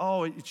the mom.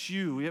 Oh, it's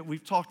you.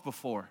 We've talked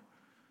before.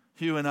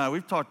 You and I,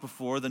 we've talked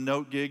before, the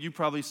note gig. You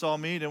probably saw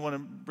me, didn't want to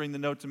bring the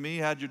note to me,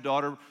 had your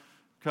daughter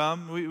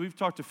come. We've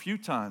talked a few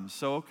times,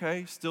 so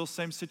okay, still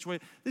same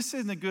situation. This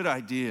isn't a good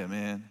idea,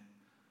 man.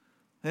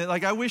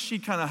 I wish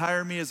she'd kind of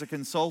hire me as a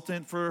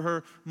consultant for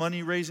her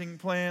money-raising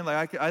plan.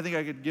 I think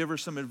I could give her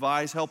some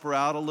advice, help her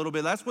out a little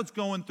bit. That's what's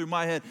going through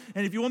my head.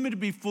 And if you want me to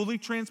be fully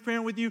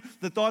transparent with you,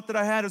 the thought that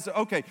I had is,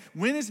 okay,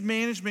 when is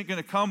management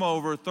going to come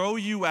over, throw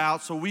you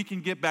out so we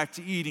can get back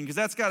to eating? Because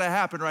that's got to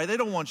happen, right? They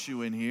don't want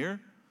you in here.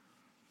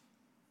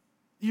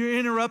 You're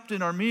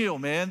interrupting our meal,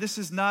 man. This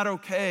is not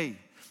okay.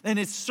 And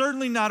it's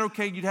certainly not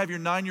okay you'd have your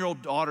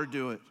 9-year-old daughter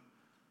do it.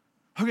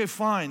 Okay,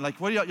 fine.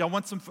 What do y'all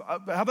want some? How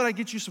about I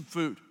get you some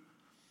food?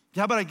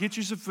 How about I get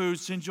you some food,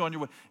 send you on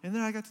your way? And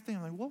then I got to think,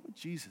 I'm like, what would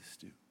Jesus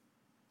do?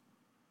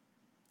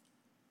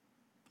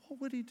 What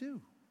would he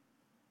do?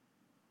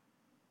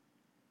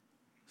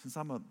 Since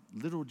I'm a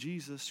little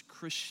Jesus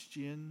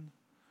Christian,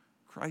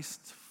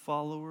 Christ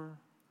follower,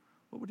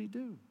 what would he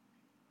do?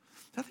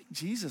 I think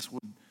Jesus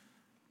would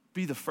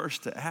be the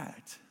first to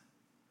act.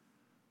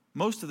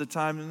 Most of the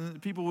time,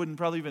 people wouldn't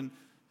probably even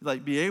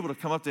be able to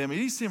come up to him.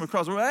 He'd see him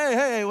across the room.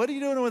 Hey, what are you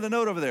doing with a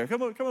note over there?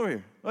 Come over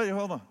here. Wait,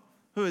 hold on.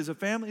 Who is a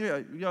family?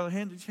 Y'all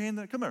hand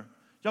that. Come here.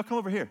 Y'all come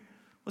over here.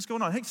 What's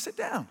going on? Hey, sit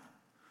down.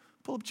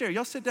 Pull up a chair.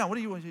 Y'all sit down. What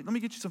do you want? Let me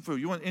get you some food.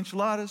 You want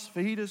enchiladas,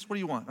 fajitas? What do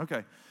you want? Okay.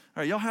 All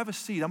right, y'all have a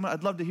seat.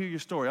 I'd love to hear your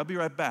story. I'll be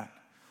right back.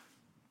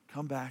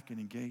 Come back and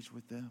engage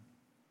with them.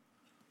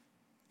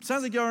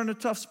 Sounds like y'all are in a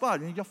tough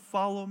spot. Y'all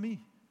follow me.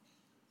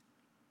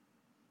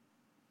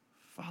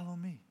 Follow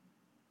me.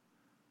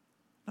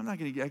 I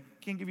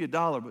can't give you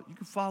 $1, but you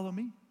can follow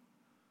me.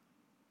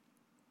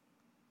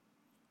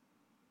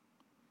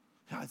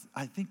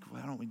 I think,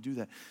 why don't we do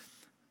that?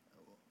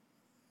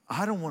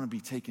 I don't want to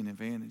be taken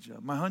advantage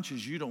of. My hunch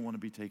is you don't want to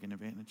be taken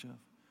advantage of.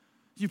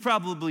 You've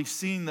probably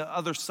seen the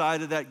other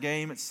side of that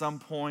game at some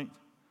point.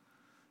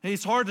 Hey,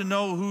 it's hard to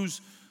know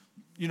who's,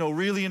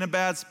 really in a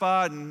bad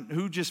spot and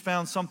who just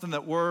found something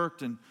that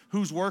worked and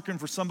who's working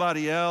for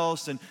somebody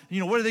else. And,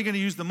 what are they going to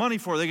use the money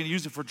for? Are they going to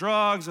use it for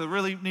drugs? Or they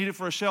really need it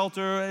for a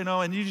shelter?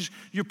 And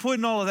you're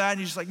putting all of that and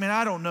you're just like, man,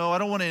 I don't know. I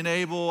don't want to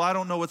enable. I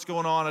don't know what's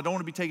going on. I don't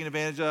want to be taken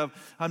advantage of.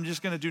 I'm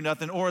just going to do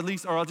nothing. Or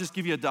I'll just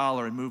give you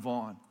 $1 and move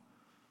on.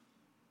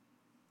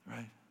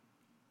 Right?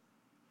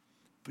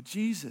 But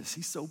Jesus,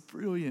 he's so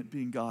brilliant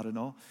being God and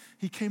all.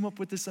 He came up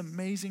with this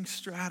amazing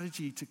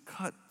strategy to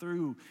cut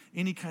through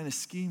any kind of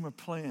scheme or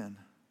plan.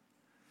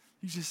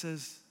 He just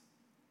says,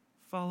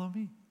 follow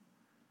me.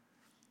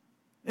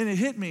 And it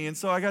hit me. And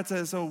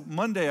so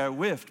Monday I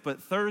whiffed,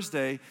 but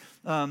Thursday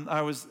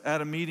I was at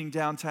a meeting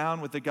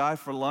downtown with a guy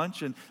for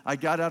lunch, and I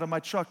got out of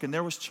my truck and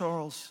there was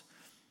Charles.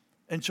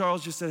 And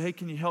Charles just said, hey,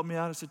 can you help me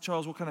out? I said,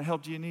 Charles, what kind of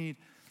help do you need?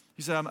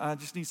 He said, I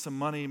just need some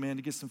money, man,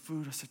 to get some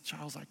food. I said,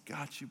 Charles, I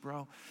got you,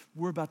 bro.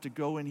 We're about to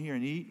go in here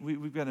and eat.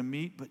 We've got to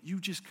meet, but you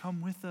just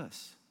come with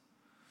us.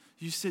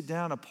 You sit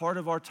down. A part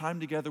of our time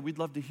together, we'd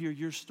love to hear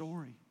your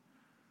story.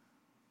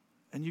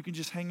 And you can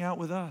just hang out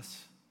with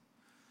us.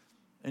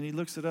 And he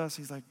looks at us.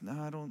 He's like, no,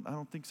 I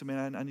don't think so,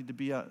 man. I need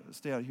to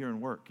stay out here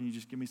and work. Can you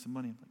just give me some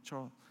money? I'm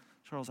like,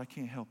 Charles, I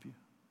can't help you.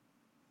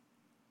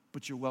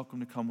 But you're welcome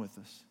to come with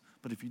us.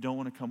 But if you don't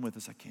want to come with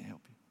us, I can't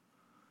help you.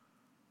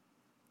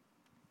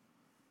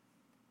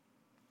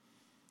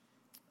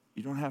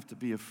 You don't have to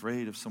be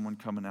afraid of someone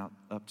coming up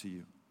to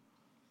you.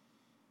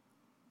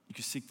 You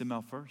can seek them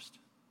out first.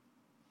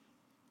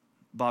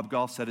 Bob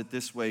Goff said it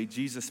this way: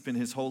 Jesus spent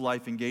his whole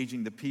life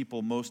engaging the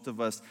people most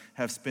of us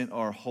have spent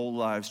our whole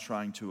lives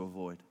trying to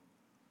avoid.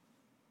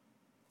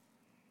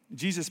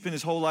 Jesus spent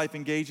his whole life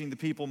engaging the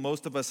people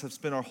most of us have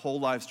spent our whole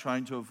lives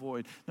trying to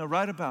avoid. Now,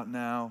 right about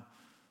now,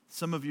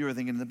 some of you are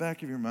thinking in the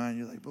back of your mind,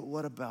 you're like, but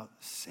what about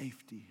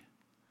safety?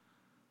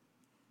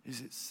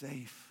 Is it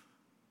safe?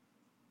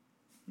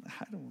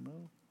 I don't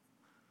know.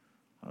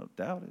 I don't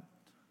doubt it.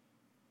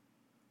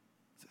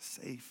 Is it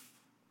safe?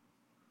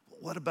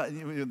 What about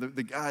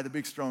the guy, the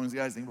big strong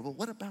guy's thinking, well,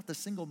 what about the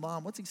single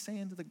mom? What's he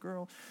saying to the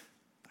girl?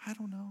 I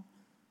don't know.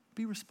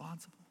 Be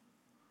responsible.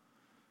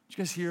 Did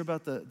you guys hear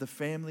about the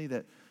family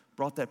that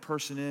brought that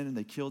person in and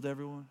they killed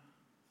everyone?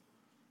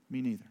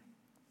 Me neither.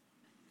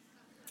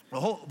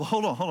 Well,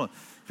 hold on. Hold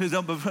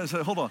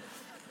on.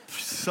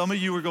 Some of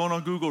you are going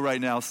on Google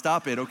right now.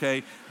 Stop it,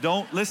 okay?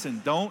 Don't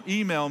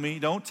email me.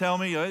 Don't tell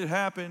me it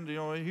happened,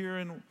 here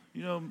in,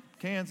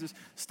 Kansas.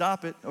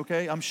 Stop it,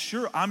 okay? I'm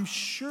sure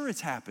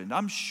it's happened.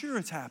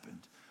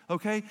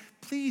 Okay?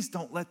 Please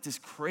don't let this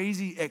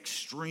crazy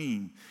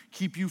extreme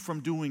keep you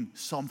from doing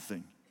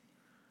something.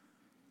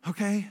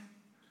 Okay?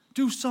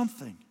 Do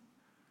something.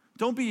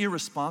 Don't be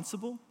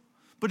irresponsible.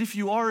 But if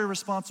you are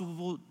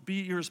irresponsible,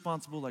 be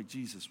irresponsible like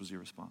Jesus was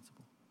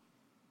irresponsible.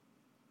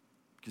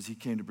 Because he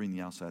came to bring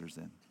the outsiders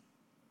in.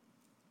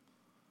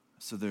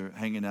 So they're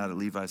hanging out at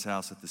Levi's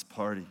house at this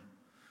party.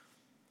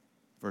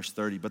 Verse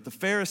 30, but the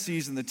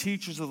Pharisees and the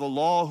teachers of the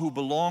law who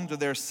belonged to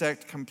their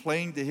sect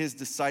complained to his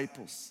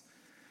disciples,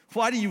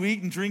 why do you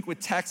eat and drink with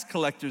tax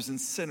collectors and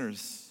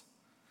sinners?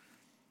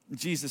 And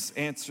Jesus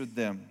answered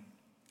them.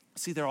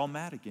 See, they're all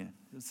mad again.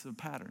 It's a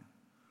pattern.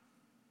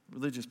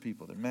 Religious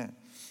people, they're mad.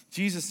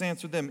 Jesus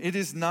answered them, it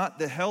is not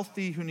the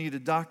healthy who need a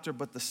doctor,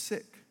 but the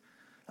sick.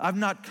 I've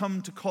not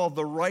come to call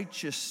the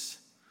righteous,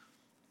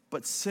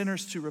 but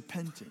sinners to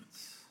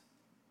repentance.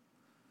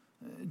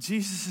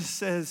 Jesus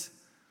says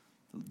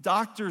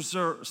doctors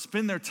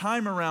spend their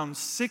time around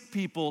sick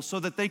people so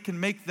that they can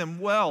make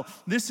them well.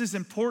 This is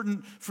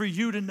important for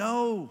you to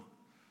know.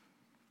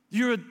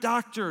 You're a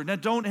doctor. Now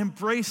don't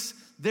embrace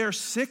their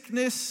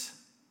sickness,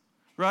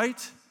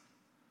 right?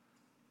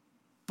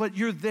 But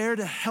you're there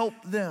to help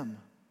them.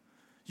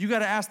 You got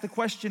to ask the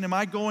question, am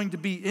I going to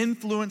be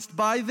influenced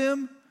by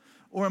them?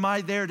 Or am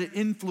I there to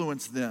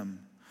influence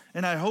them?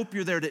 And I hope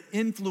you're there to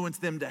influence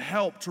them, to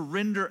help, to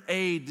render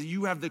aid.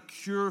 You have the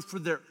cure for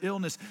their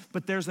illness.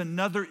 But there's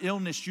another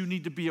illness you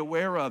need to be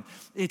aware of.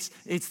 It's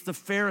the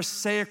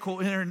Pharisaical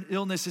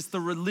illness. It's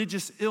the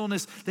religious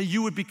illness that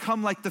you would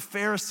become like the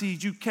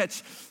Pharisees. You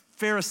catch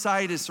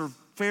Pharisaitis or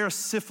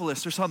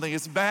Pharisyphilis or something.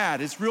 It's bad.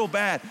 It's real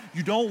bad.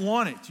 You don't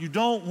want it. You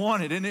don't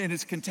want it. And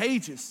it's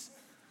contagious.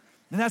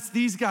 And that's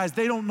these guys.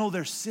 They don't know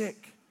they're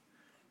sick.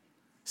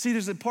 See,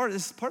 there's part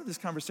of this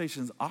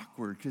conversation is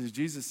awkward because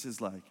Jesus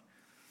is like,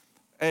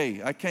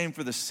 hey, I came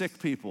for the sick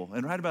people.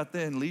 And right about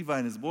then, Levi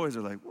and his boys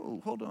are like, whoa,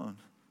 hold on.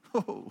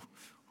 Whoa,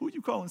 who are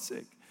you calling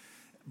sick?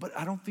 But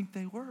I don't think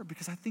they were,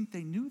 because I think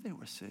they knew they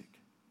were sick.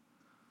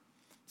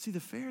 See, the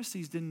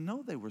Pharisees didn't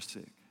know they were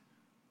sick.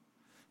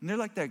 And they're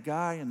like that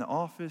guy in the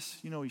office,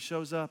 he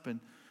shows up and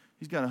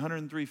he's got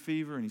 103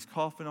 fever and he's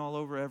coughing all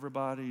over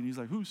everybody. And he's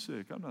like, who's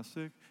sick? I'm not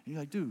sick. And you're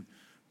like, dude,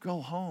 go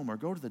home or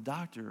go to the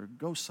doctor or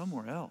go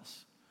somewhere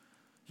else.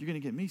 You're going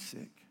to get me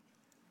sick.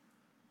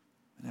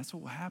 And that's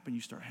what will happen.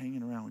 You start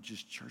hanging around with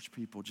just church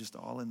people, just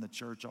all in the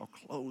church, all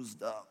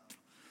closed up,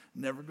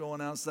 never going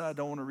outside,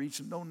 don't want to reach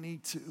them, don't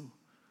need to.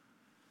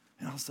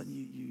 And all of a sudden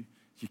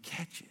you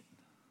catch it.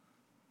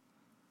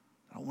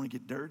 I don't want to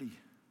get dirty.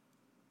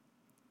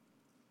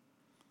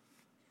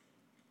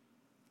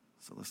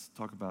 So let's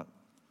talk about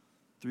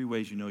 3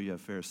 ways you know you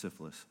have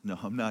Pharisyphilis. No,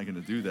 I'm not going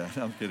to do that.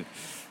 I'm kidding.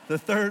 The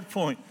third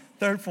point,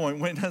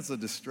 when that's a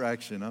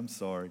distraction, I'm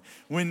sorry.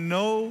 When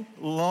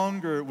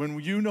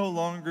you no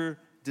longer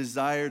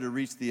desire to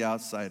reach the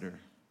outsider,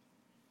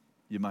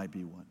 you might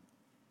be one.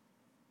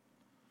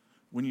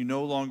 When you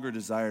no longer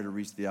desire to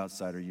reach the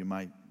outsider, you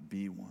might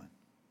be one.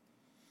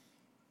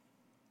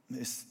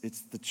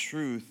 It's the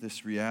truth,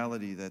 this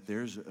reality that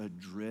there's a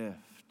drift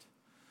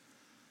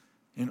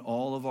in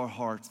all of our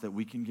hearts that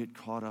we can get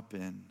caught up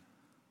in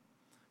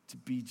to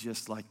be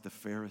just like the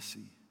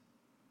Pharisee.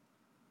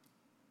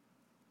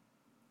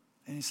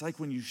 And it's like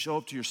when you show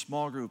up to your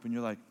small group and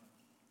you're like,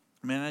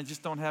 man, I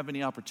just don't have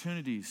any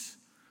opportunities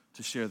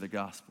to share the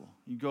gospel.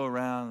 You go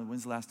around,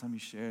 when's the last time you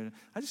shared?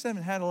 I just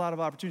haven't had a lot of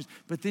opportunities.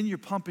 But then you're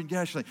pumping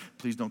gas. You're like,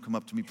 please don't come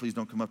up to me. Please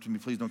don't come up to me.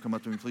 Please don't come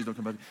up to me. Please don't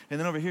come up to me. And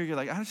then over here, you're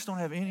like, I just don't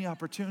have any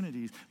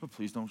opportunities. But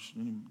please don't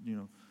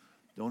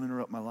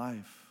interrupt my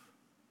life.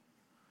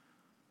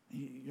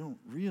 You don't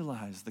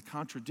realize the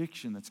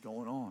contradiction that's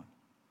going on.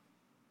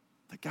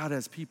 That God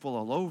has people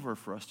all over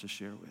for us to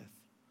share with.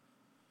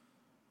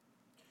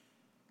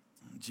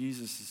 And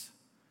Jesus is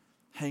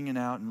hanging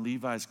out in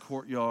Levi's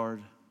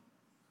courtyard,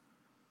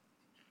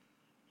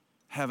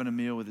 having a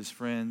meal with his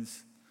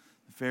friends.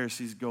 The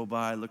Pharisees go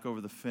by, look over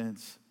the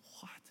fence.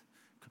 What?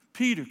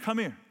 Peter, come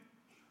here.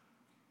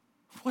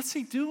 What's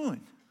he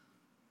doing?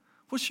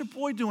 What's your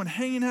boy doing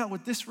hanging out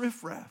with this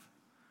riffraff?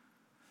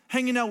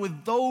 Hanging out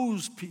with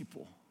those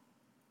people?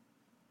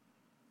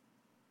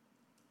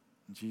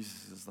 And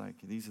Jesus is like,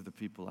 these are the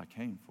people I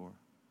came for.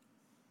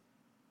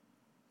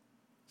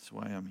 That's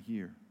why I'm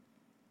here.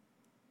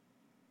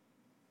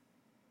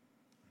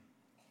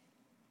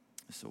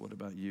 So what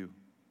about you?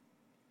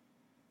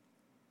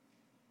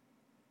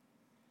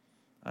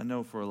 I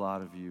know for a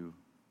lot of you,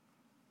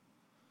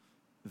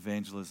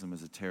 evangelism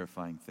is a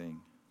terrifying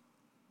thing.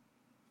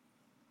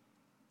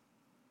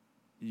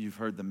 You've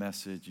heard the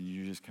message and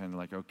you're just kind of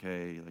like,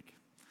 okay, like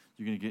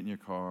you're going to get in your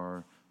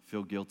car,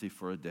 feel guilty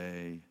for a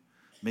day,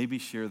 maybe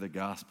share the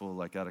gospel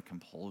like out of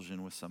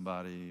compulsion with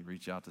somebody,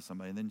 reach out to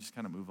somebody, and then just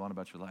kind of move on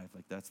about your life.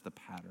 Like that's the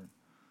pattern.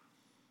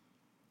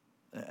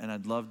 And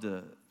I'd love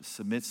to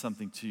submit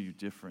something to you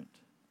different.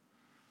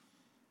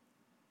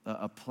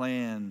 A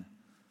plan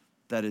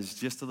that is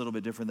just a little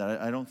bit different,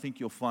 that I don't think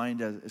you'll find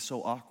as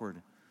so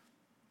awkward,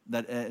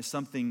 that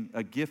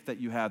a gift that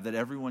you have that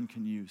everyone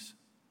can use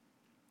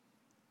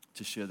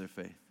to share their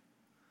faith.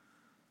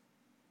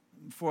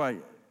 Before I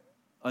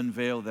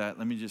unveil that,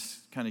 let me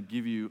just kind of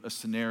give you a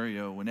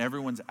scenario when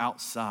everyone's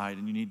outside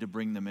and you need to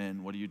bring them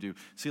in. What do you do?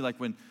 See, like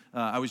when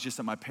I was just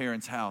at my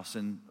parents' house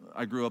and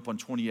I grew up on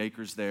 20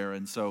 acres there,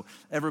 and so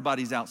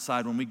everybody's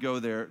outside. When we go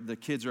there, the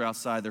kids are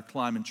outside. They're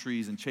climbing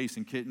trees and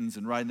chasing kittens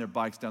and riding their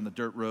bikes down the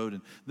dirt road,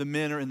 and the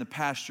men are in the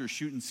pasture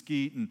shooting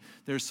skeet, and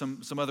there's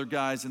some other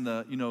guys in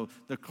the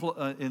the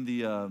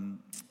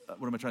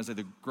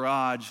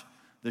garage,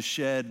 the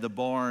shed, the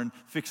barn,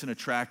 fixing a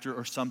tractor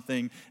or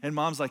something. And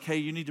mom's like, hey,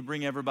 you need to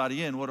bring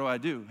everybody in. What do I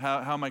do?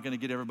 How am I going to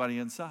get everybody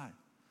inside?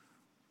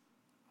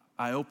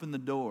 I open the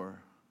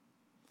door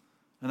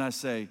and I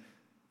say,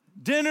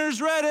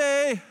 dinner's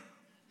ready.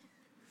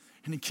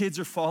 And the kids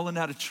are falling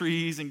out of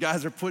trees and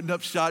guys are putting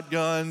up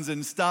shotguns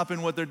and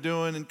stopping what they're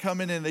doing and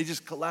coming in. They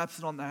just collapse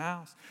it on the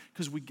house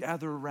because we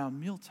gather around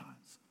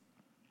mealtimes.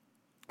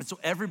 And so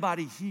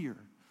everybody here,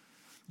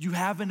 you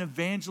have an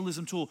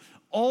evangelism tool.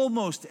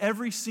 Almost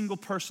every single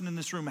person in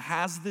this room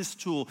has this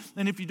tool.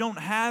 And if you don't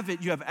have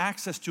it, you have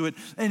access to it.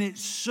 And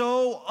it's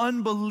so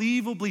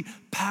unbelievably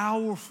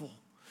powerful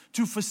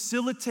to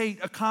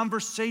facilitate a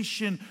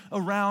conversation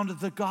around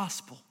the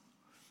gospel.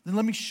 And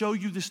let me show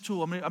you this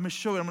tool. I'm going to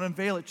show it. I'm going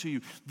to unveil it to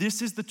you.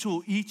 This is the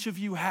tool each of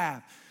you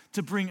have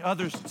to bring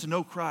others to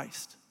know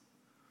Christ.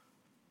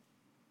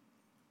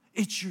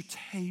 It's your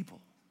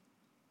table.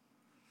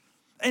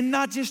 And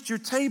not just your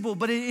table,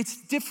 but it's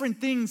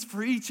different things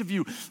for each of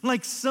you.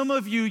 Like some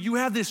of you, you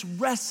have this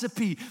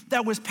recipe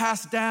that was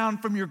passed down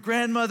from your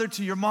grandmother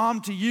to your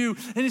mom to you.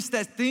 And it's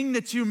that thing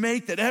that you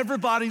make that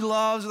everybody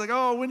loves. Like,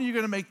 oh, when are you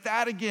going to make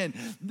that again?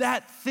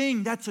 That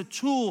thing, that's a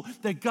tool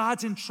that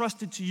God's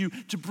entrusted to you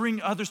to bring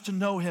others to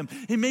know him.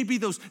 It may be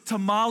those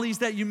tamales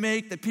that you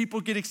make that people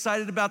get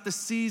excited about the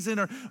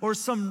season, or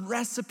some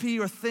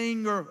recipe or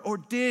thing or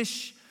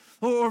dish,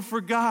 or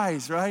for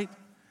guys, right?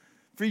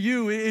 For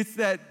you, it's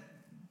that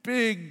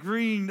big,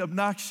 green,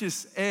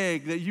 obnoxious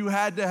egg that you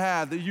had to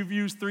have, that you've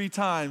used 3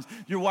 times.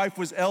 Your wife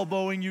was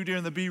elbowing you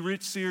during the Be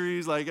Rich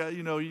series, like,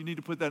 you need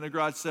to put that in a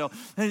garage sale.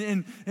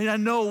 And I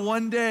know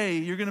one day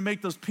you're going to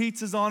make those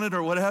pizzas on it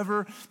or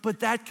whatever, but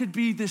that could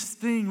be this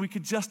thing. We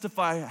could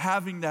justify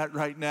having that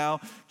right now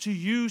to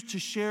use to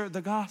share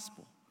the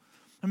gospel.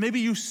 And maybe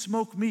you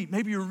smoke meat.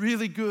 Maybe you're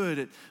really good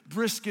at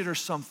brisket or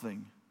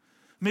something.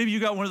 Maybe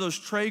you got one of those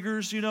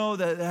Traegers,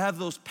 that have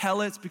those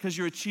pellets because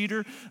you're a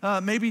cheater.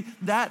 Maybe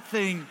that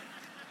thing,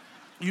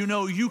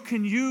 you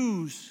can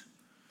use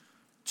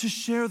to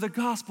share the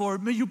gospel. Or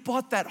maybe you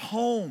bought that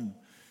home,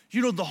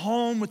 the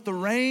home with the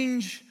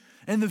range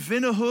and the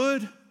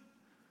Vinahood.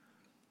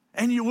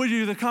 And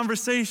the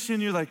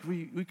conversation, you're like,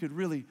 we could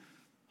really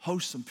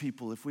host some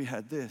people if we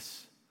had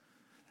this.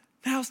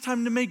 Now it's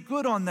time to make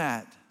good on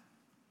that.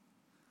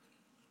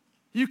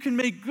 You can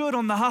make good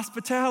on the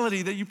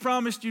hospitality that you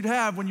promised you'd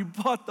have when you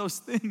bought those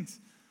things.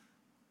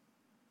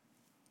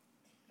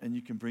 And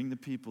you can bring the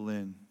people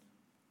in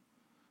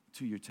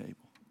to your table.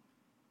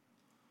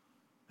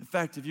 In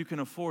fact, if you can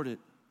afford it,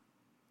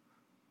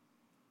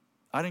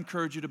 I'd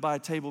encourage you to buy a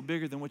table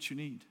bigger than what you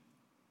need.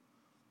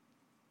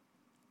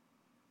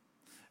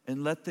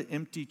 And let the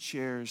empty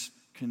chairs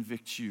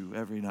convict you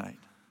every night.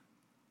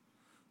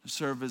 To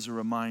serve as a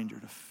reminder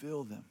to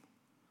fill them.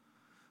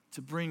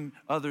 To bring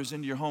others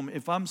into your home.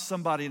 If I'm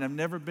somebody and I've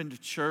never been to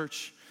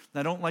church, and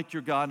I don't like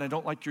your God and I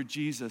don't like your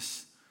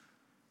Jesus,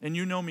 and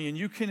you know me and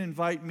you can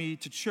invite me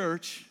to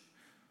church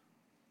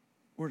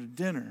or to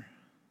dinner,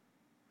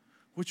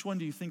 which one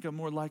do you think I'm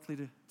more likely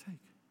to take?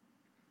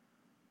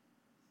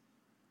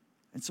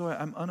 And so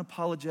I'm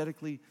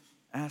unapologetically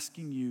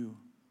asking you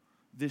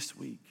this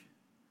week,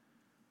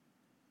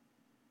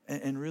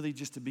 and really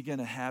just to begin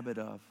a habit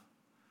of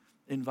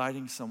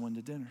inviting someone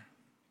to dinner.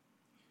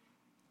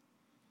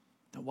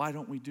 Now, why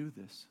don't we do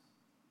this?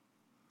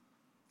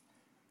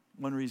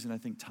 One reason, I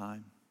think,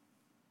 time.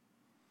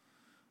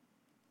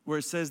 Where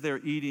it says they're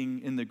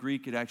eating, in the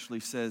Greek, it actually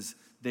says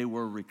they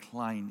were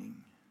reclining.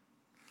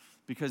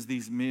 Because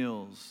these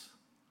meals,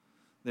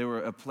 they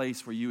were a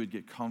place where you would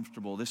get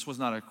comfortable. This was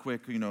not a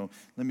quick, let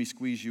me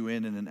squeeze you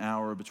in an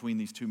hour between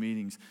these 2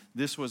 meetings.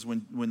 This was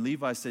when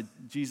Levi said,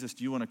 Jesus,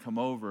 do you want to come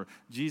over?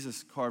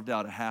 Jesus carved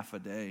out a half a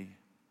day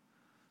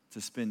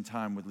to spend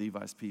time with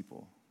Levi's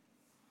people.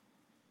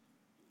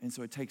 And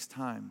so it takes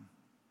time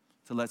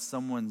to let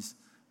someone's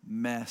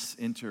mess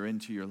enter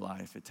into your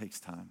life. It takes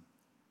time,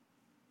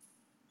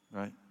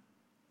 right?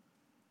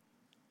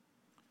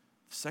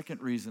 The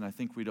second reason I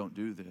think we don't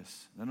do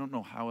this, I don't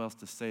know how else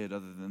to say it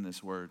other than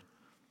this word,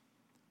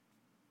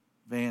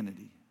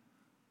 vanity.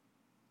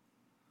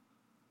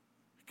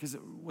 Because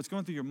what's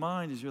going through your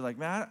mind is you're like,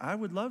 man, I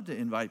would love to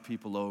invite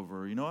people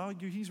over.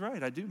 He's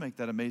right, I do make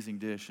that amazing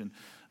dish.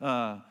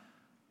 But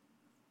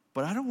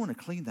I don't want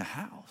to clean the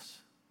house.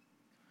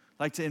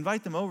 Like, to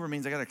invite them over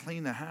means I got to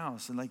clean the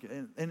house, and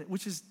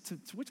which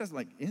I was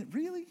like,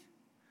 really?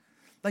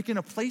 Like, in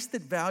a place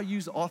that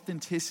values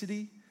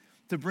authenticity,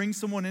 to bring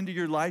someone into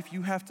your life,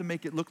 you have to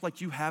make it look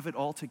like you have it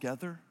all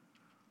together?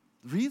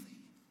 Really?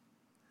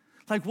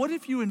 Like, what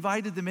if you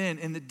invited them in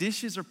and the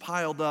dishes are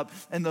piled up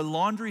and the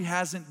laundry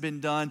hasn't been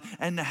done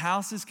and the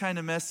house is kind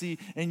of messy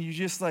and you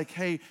just like,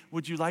 hey,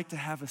 would you like to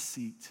have a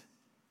seat?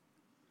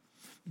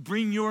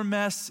 Bring your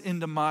mess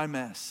into my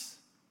mess.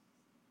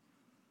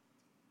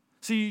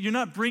 See, you're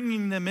not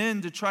bringing them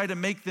in to try to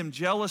make them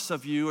jealous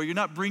of you, or you're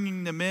not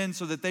bringing them in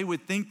so that they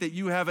would think that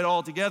you have it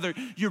all together.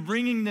 You're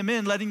bringing them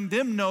in, letting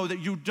them know that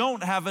you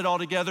don't have it all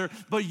together,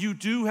 but you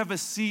do have a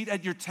seat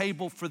at your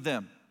table for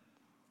them.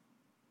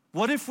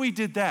 What if we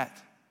did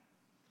that?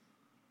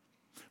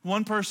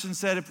 One person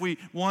said if we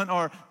want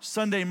our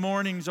Sunday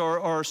mornings or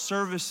our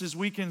services,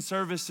 weekend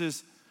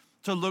services,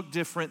 to look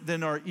different,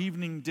 then our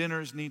evening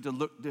dinners need to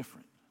look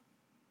different.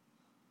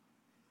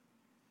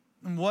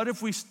 And what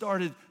if we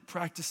started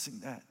practicing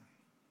that?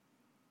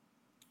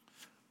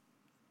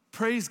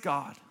 Praise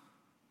God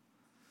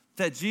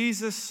that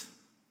Jesus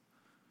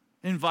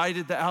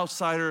invited the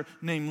outsider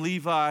named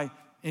Levi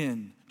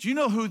in. Do you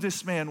know who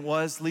this man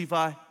was,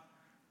 Levi?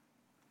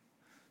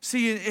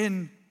 See,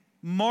 in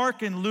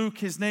Mark and Luke,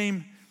 his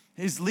name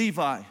is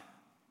Levi.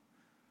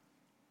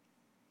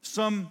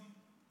 Some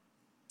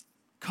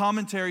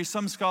commentary,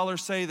 some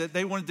scholars say that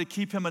they wanted to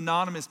keep him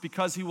anonymous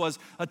because he was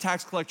a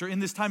tax collector. In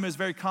this time, it was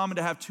very common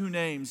to have two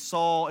names,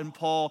 Saul and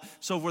Paul,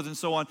 so forth and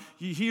so on.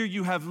 Here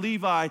you have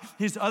Levi.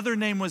 His other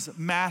name was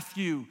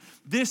Matthew.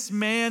 This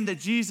man that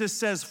Jesus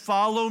says,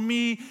 follow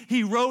me,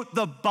 he wrote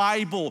the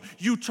Bible.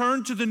 You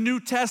turn to the New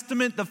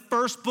Testament, the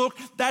first book,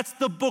 that's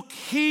the book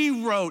he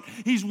wrote.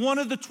 He's one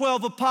of the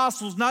 12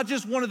 apostles, not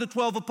just one of the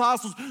 12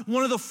 apostles,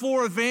 one of the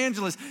 4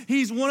 evangelists.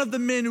 He's one of the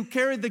men who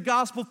carried the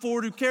gospel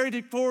forward, who carried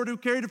it forward,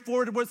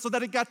 so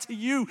that it got to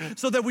you,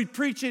 so that we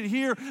preach it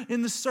here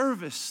in the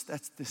service.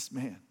 That's this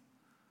man.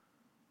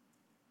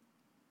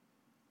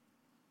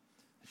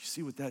 You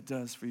see what that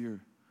does for your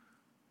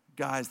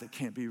guys that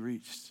can't be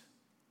reached,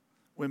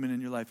 women in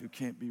your life who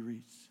can't be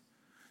reached.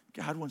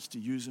 God wants to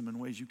use them in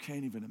ways you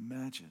can't even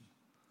imagine.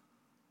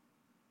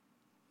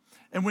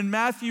 And when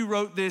Matthew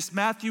wrote this,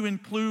 Matthew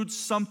includes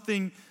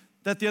something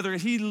that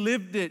he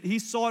lived it. He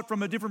saw it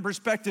from a different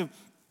perspective.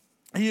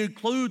 He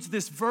includes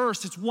this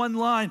verse. It's one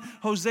line,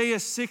 Hosea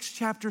 6,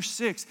 chapter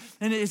 6.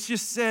 And it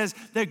just says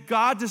that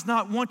God does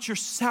not want your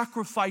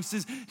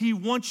sacrifices. He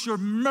wants your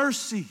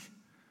mercy.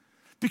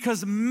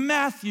 Because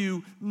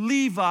Matthew,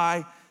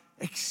 Levi,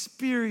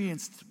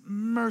 experienced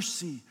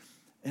mercy.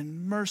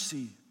 And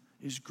mercy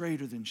is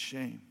greater than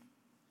shame,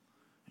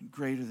 and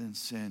greater than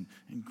sin,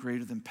 and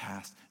greater than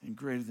past, and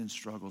greater than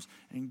struggles,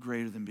 and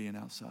greater than being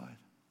outside.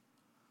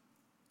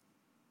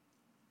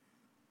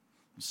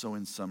 And so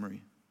in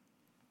summary,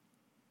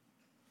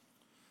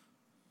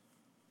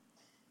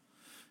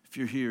 if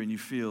you're here and you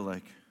feel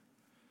like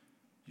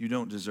you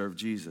don't deserve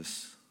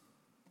Jesus,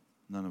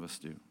 none of us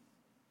do.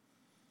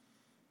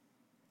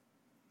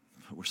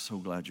 But we're so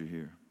glad you're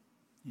here.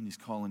 And he's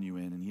calling you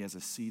in, and he has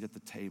a seat at the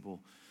table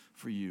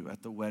for you,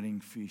 at the wedding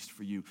feast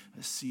for you,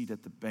 a seat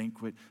at the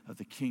banquet of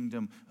the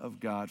kingdom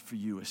of God for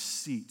you, a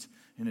seat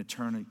in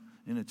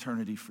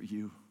eternity for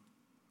you.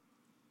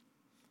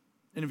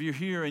 And if you're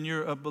here and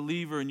you're a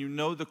believer and you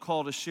know the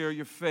call to share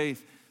your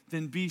faith,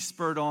 then be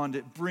spurred on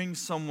to bring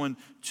someone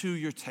to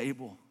your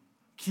table.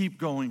 Keep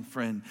going,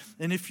 friend.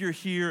 And if you're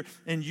here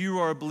and you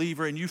are a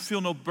believer and you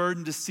feel no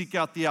burden to seek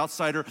out the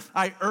outsider,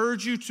 I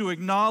urge you to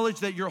acknowledge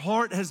that your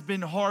heart has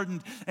been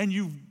hardened and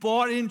you've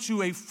bought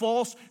into a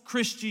false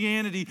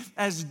Christianity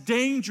as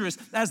dangerous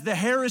as the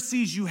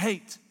heresies you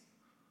hate.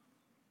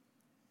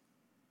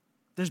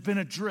 There's been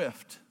a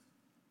drift.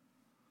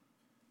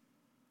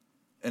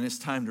 And it's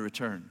time to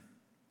return.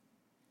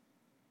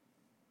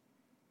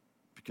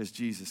 Because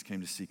Jesus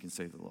came to seek and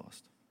save the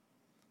lost.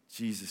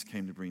 Jesus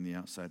came to bring the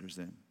outsiders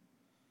in.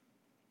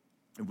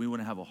 And we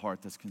want to have a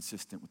heart that's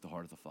consistent with the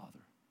heart of the Father.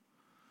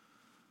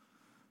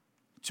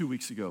 2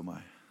 weeks ago, my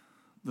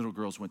little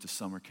girls went to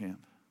summer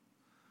camp.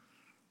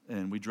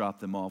 And we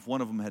dropped them off.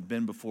 One of them had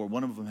been before.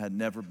 One of them had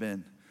never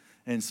been.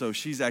 And so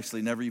she's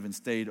actually never even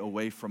stayed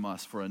away from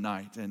us for a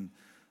night. And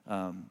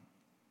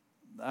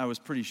I was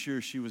pretty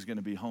sure she was going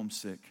to be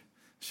homesick.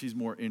 She's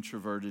more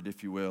introverted,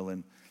 if you will.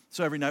 And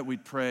so every night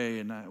we'd pray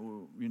and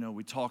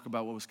we'd talk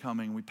about what was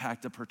coming. We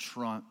packed up her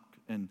trunk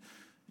and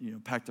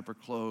packed up her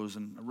clothes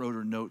and I wrote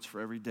her notes for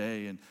every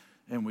day.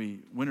 And we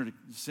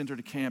sent her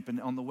to camp.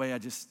 And on the way, I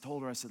just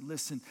told her, I said,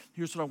 listen,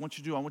 here's what I want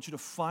you to do. I want you to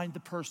find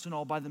the person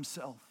all by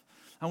themselves.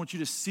 I want you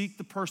to seek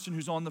the person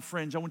who's on the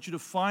fringe. I want you to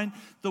find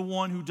the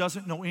one who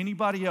doesn't know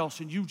anybody else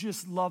and you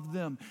just love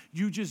them.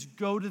 You just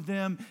go to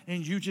them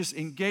and you just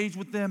engage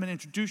with them and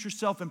introduce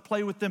yourself and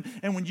play with them.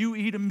 And when you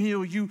eat a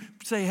meal, you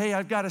say, hey,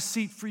 I've got a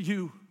seat for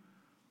you.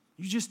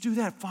 You just do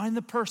that. Find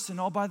the person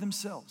all by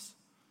themselves.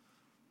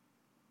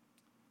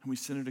 And we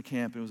sent her to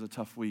camp. It was a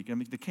tough week. I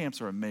mean, the camps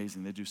are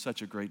amazing. They do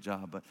such a great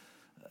job, but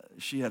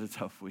she had a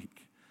tough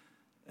week.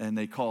 And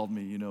they called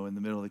me, in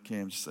the middle of the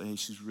camp, just say, hey,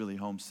 she's really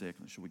homesick.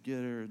 Should we get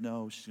her?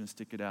 No, she's going to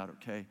stick it out,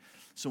 okay.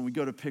 So we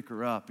go to pick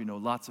her up,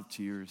 lots of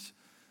tears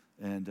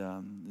and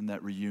in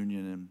that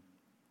reunion.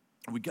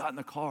 And we got in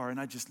the car, and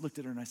I just looked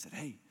at her, and I said,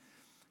 hey,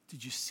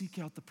 did you seek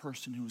out the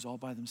person who was all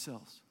by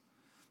themselves?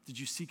 Did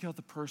you seek out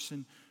the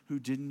person who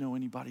didn't know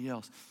anybody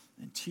else?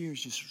 And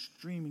tears just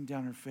streaming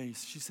down her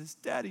face. She says,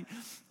 Daddy,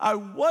 I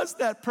was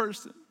that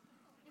person.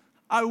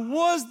 I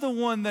was the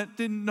one that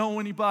didn't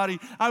know anybody.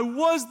 I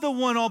was the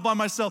one all by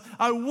myself.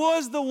 I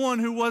was the one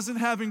who wasn't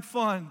having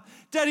fun.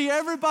 Daddy,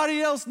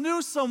 everybody else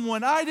knew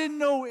someone. I didn't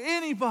know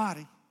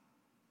anybody.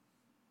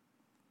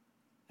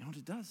 And what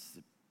it does is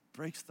it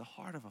breaks the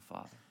heart of a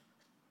father.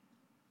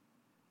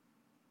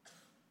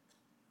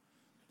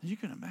 You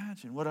can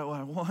imagine what I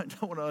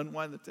want. I want to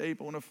unwind the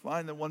tape. I want to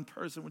find the one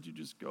person. Would you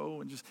just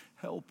go and just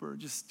help her?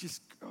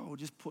 Just go.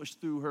 Just push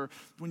through her.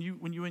 When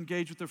you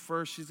engage with her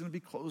first, she's going to be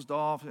closed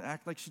off and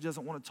act like she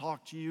doesn't want to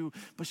talk to you,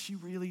 but she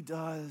really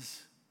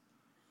does.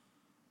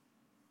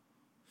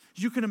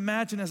 You can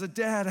imagine as a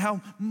dad how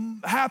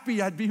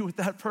happy I'd be with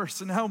that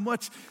person, how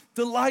much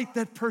delight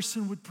that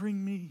person would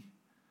bring me.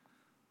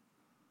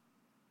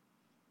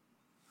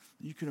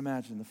 You can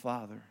imagine the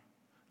father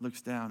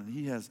looks down and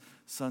he has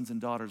sons and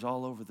daughters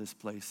all over this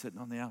place sitting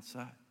on the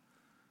outside.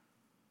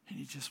 And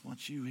he just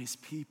wants you, his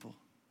people,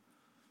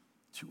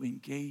 to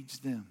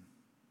engage them,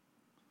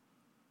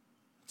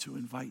 to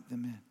invite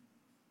them in.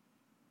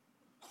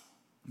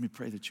 Let me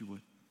pray that you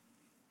would.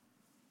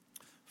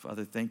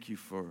 Father, thank you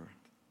for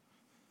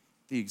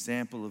the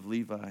example of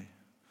Levi,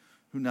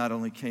 who not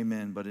only came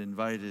in, but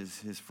invited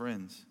his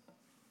friends.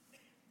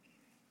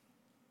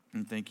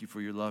 And thank you for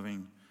your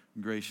loving,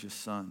 gracious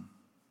Son,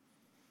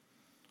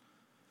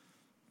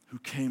 who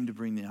came to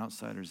bring the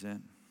outsiders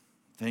in.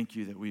 Thank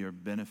you that we are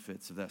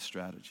benefits of that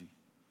strategy.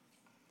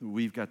 That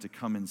we've got to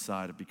come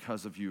inside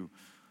because of you,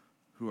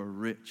 who are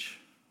rich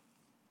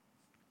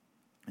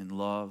in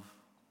love,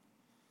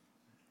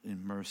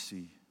 in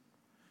mercy,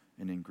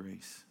 and in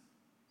grace.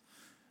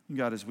 And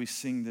God, as we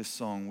sing this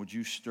song, would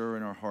you stir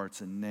in our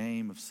hearts a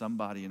name of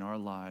somebody in our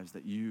lives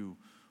that you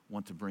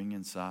want to bring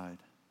inside?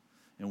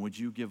 And would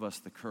you give us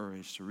the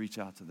courage to reach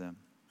out to them?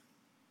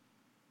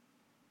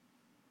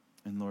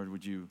 And Lord,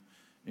 would you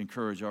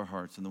encourage our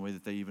hearts in the way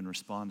that they even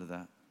respond to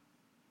that?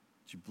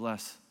 Would you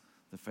bless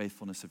the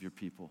faithfulness of your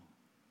people?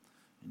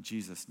 In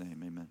Jesus'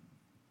 name, amen.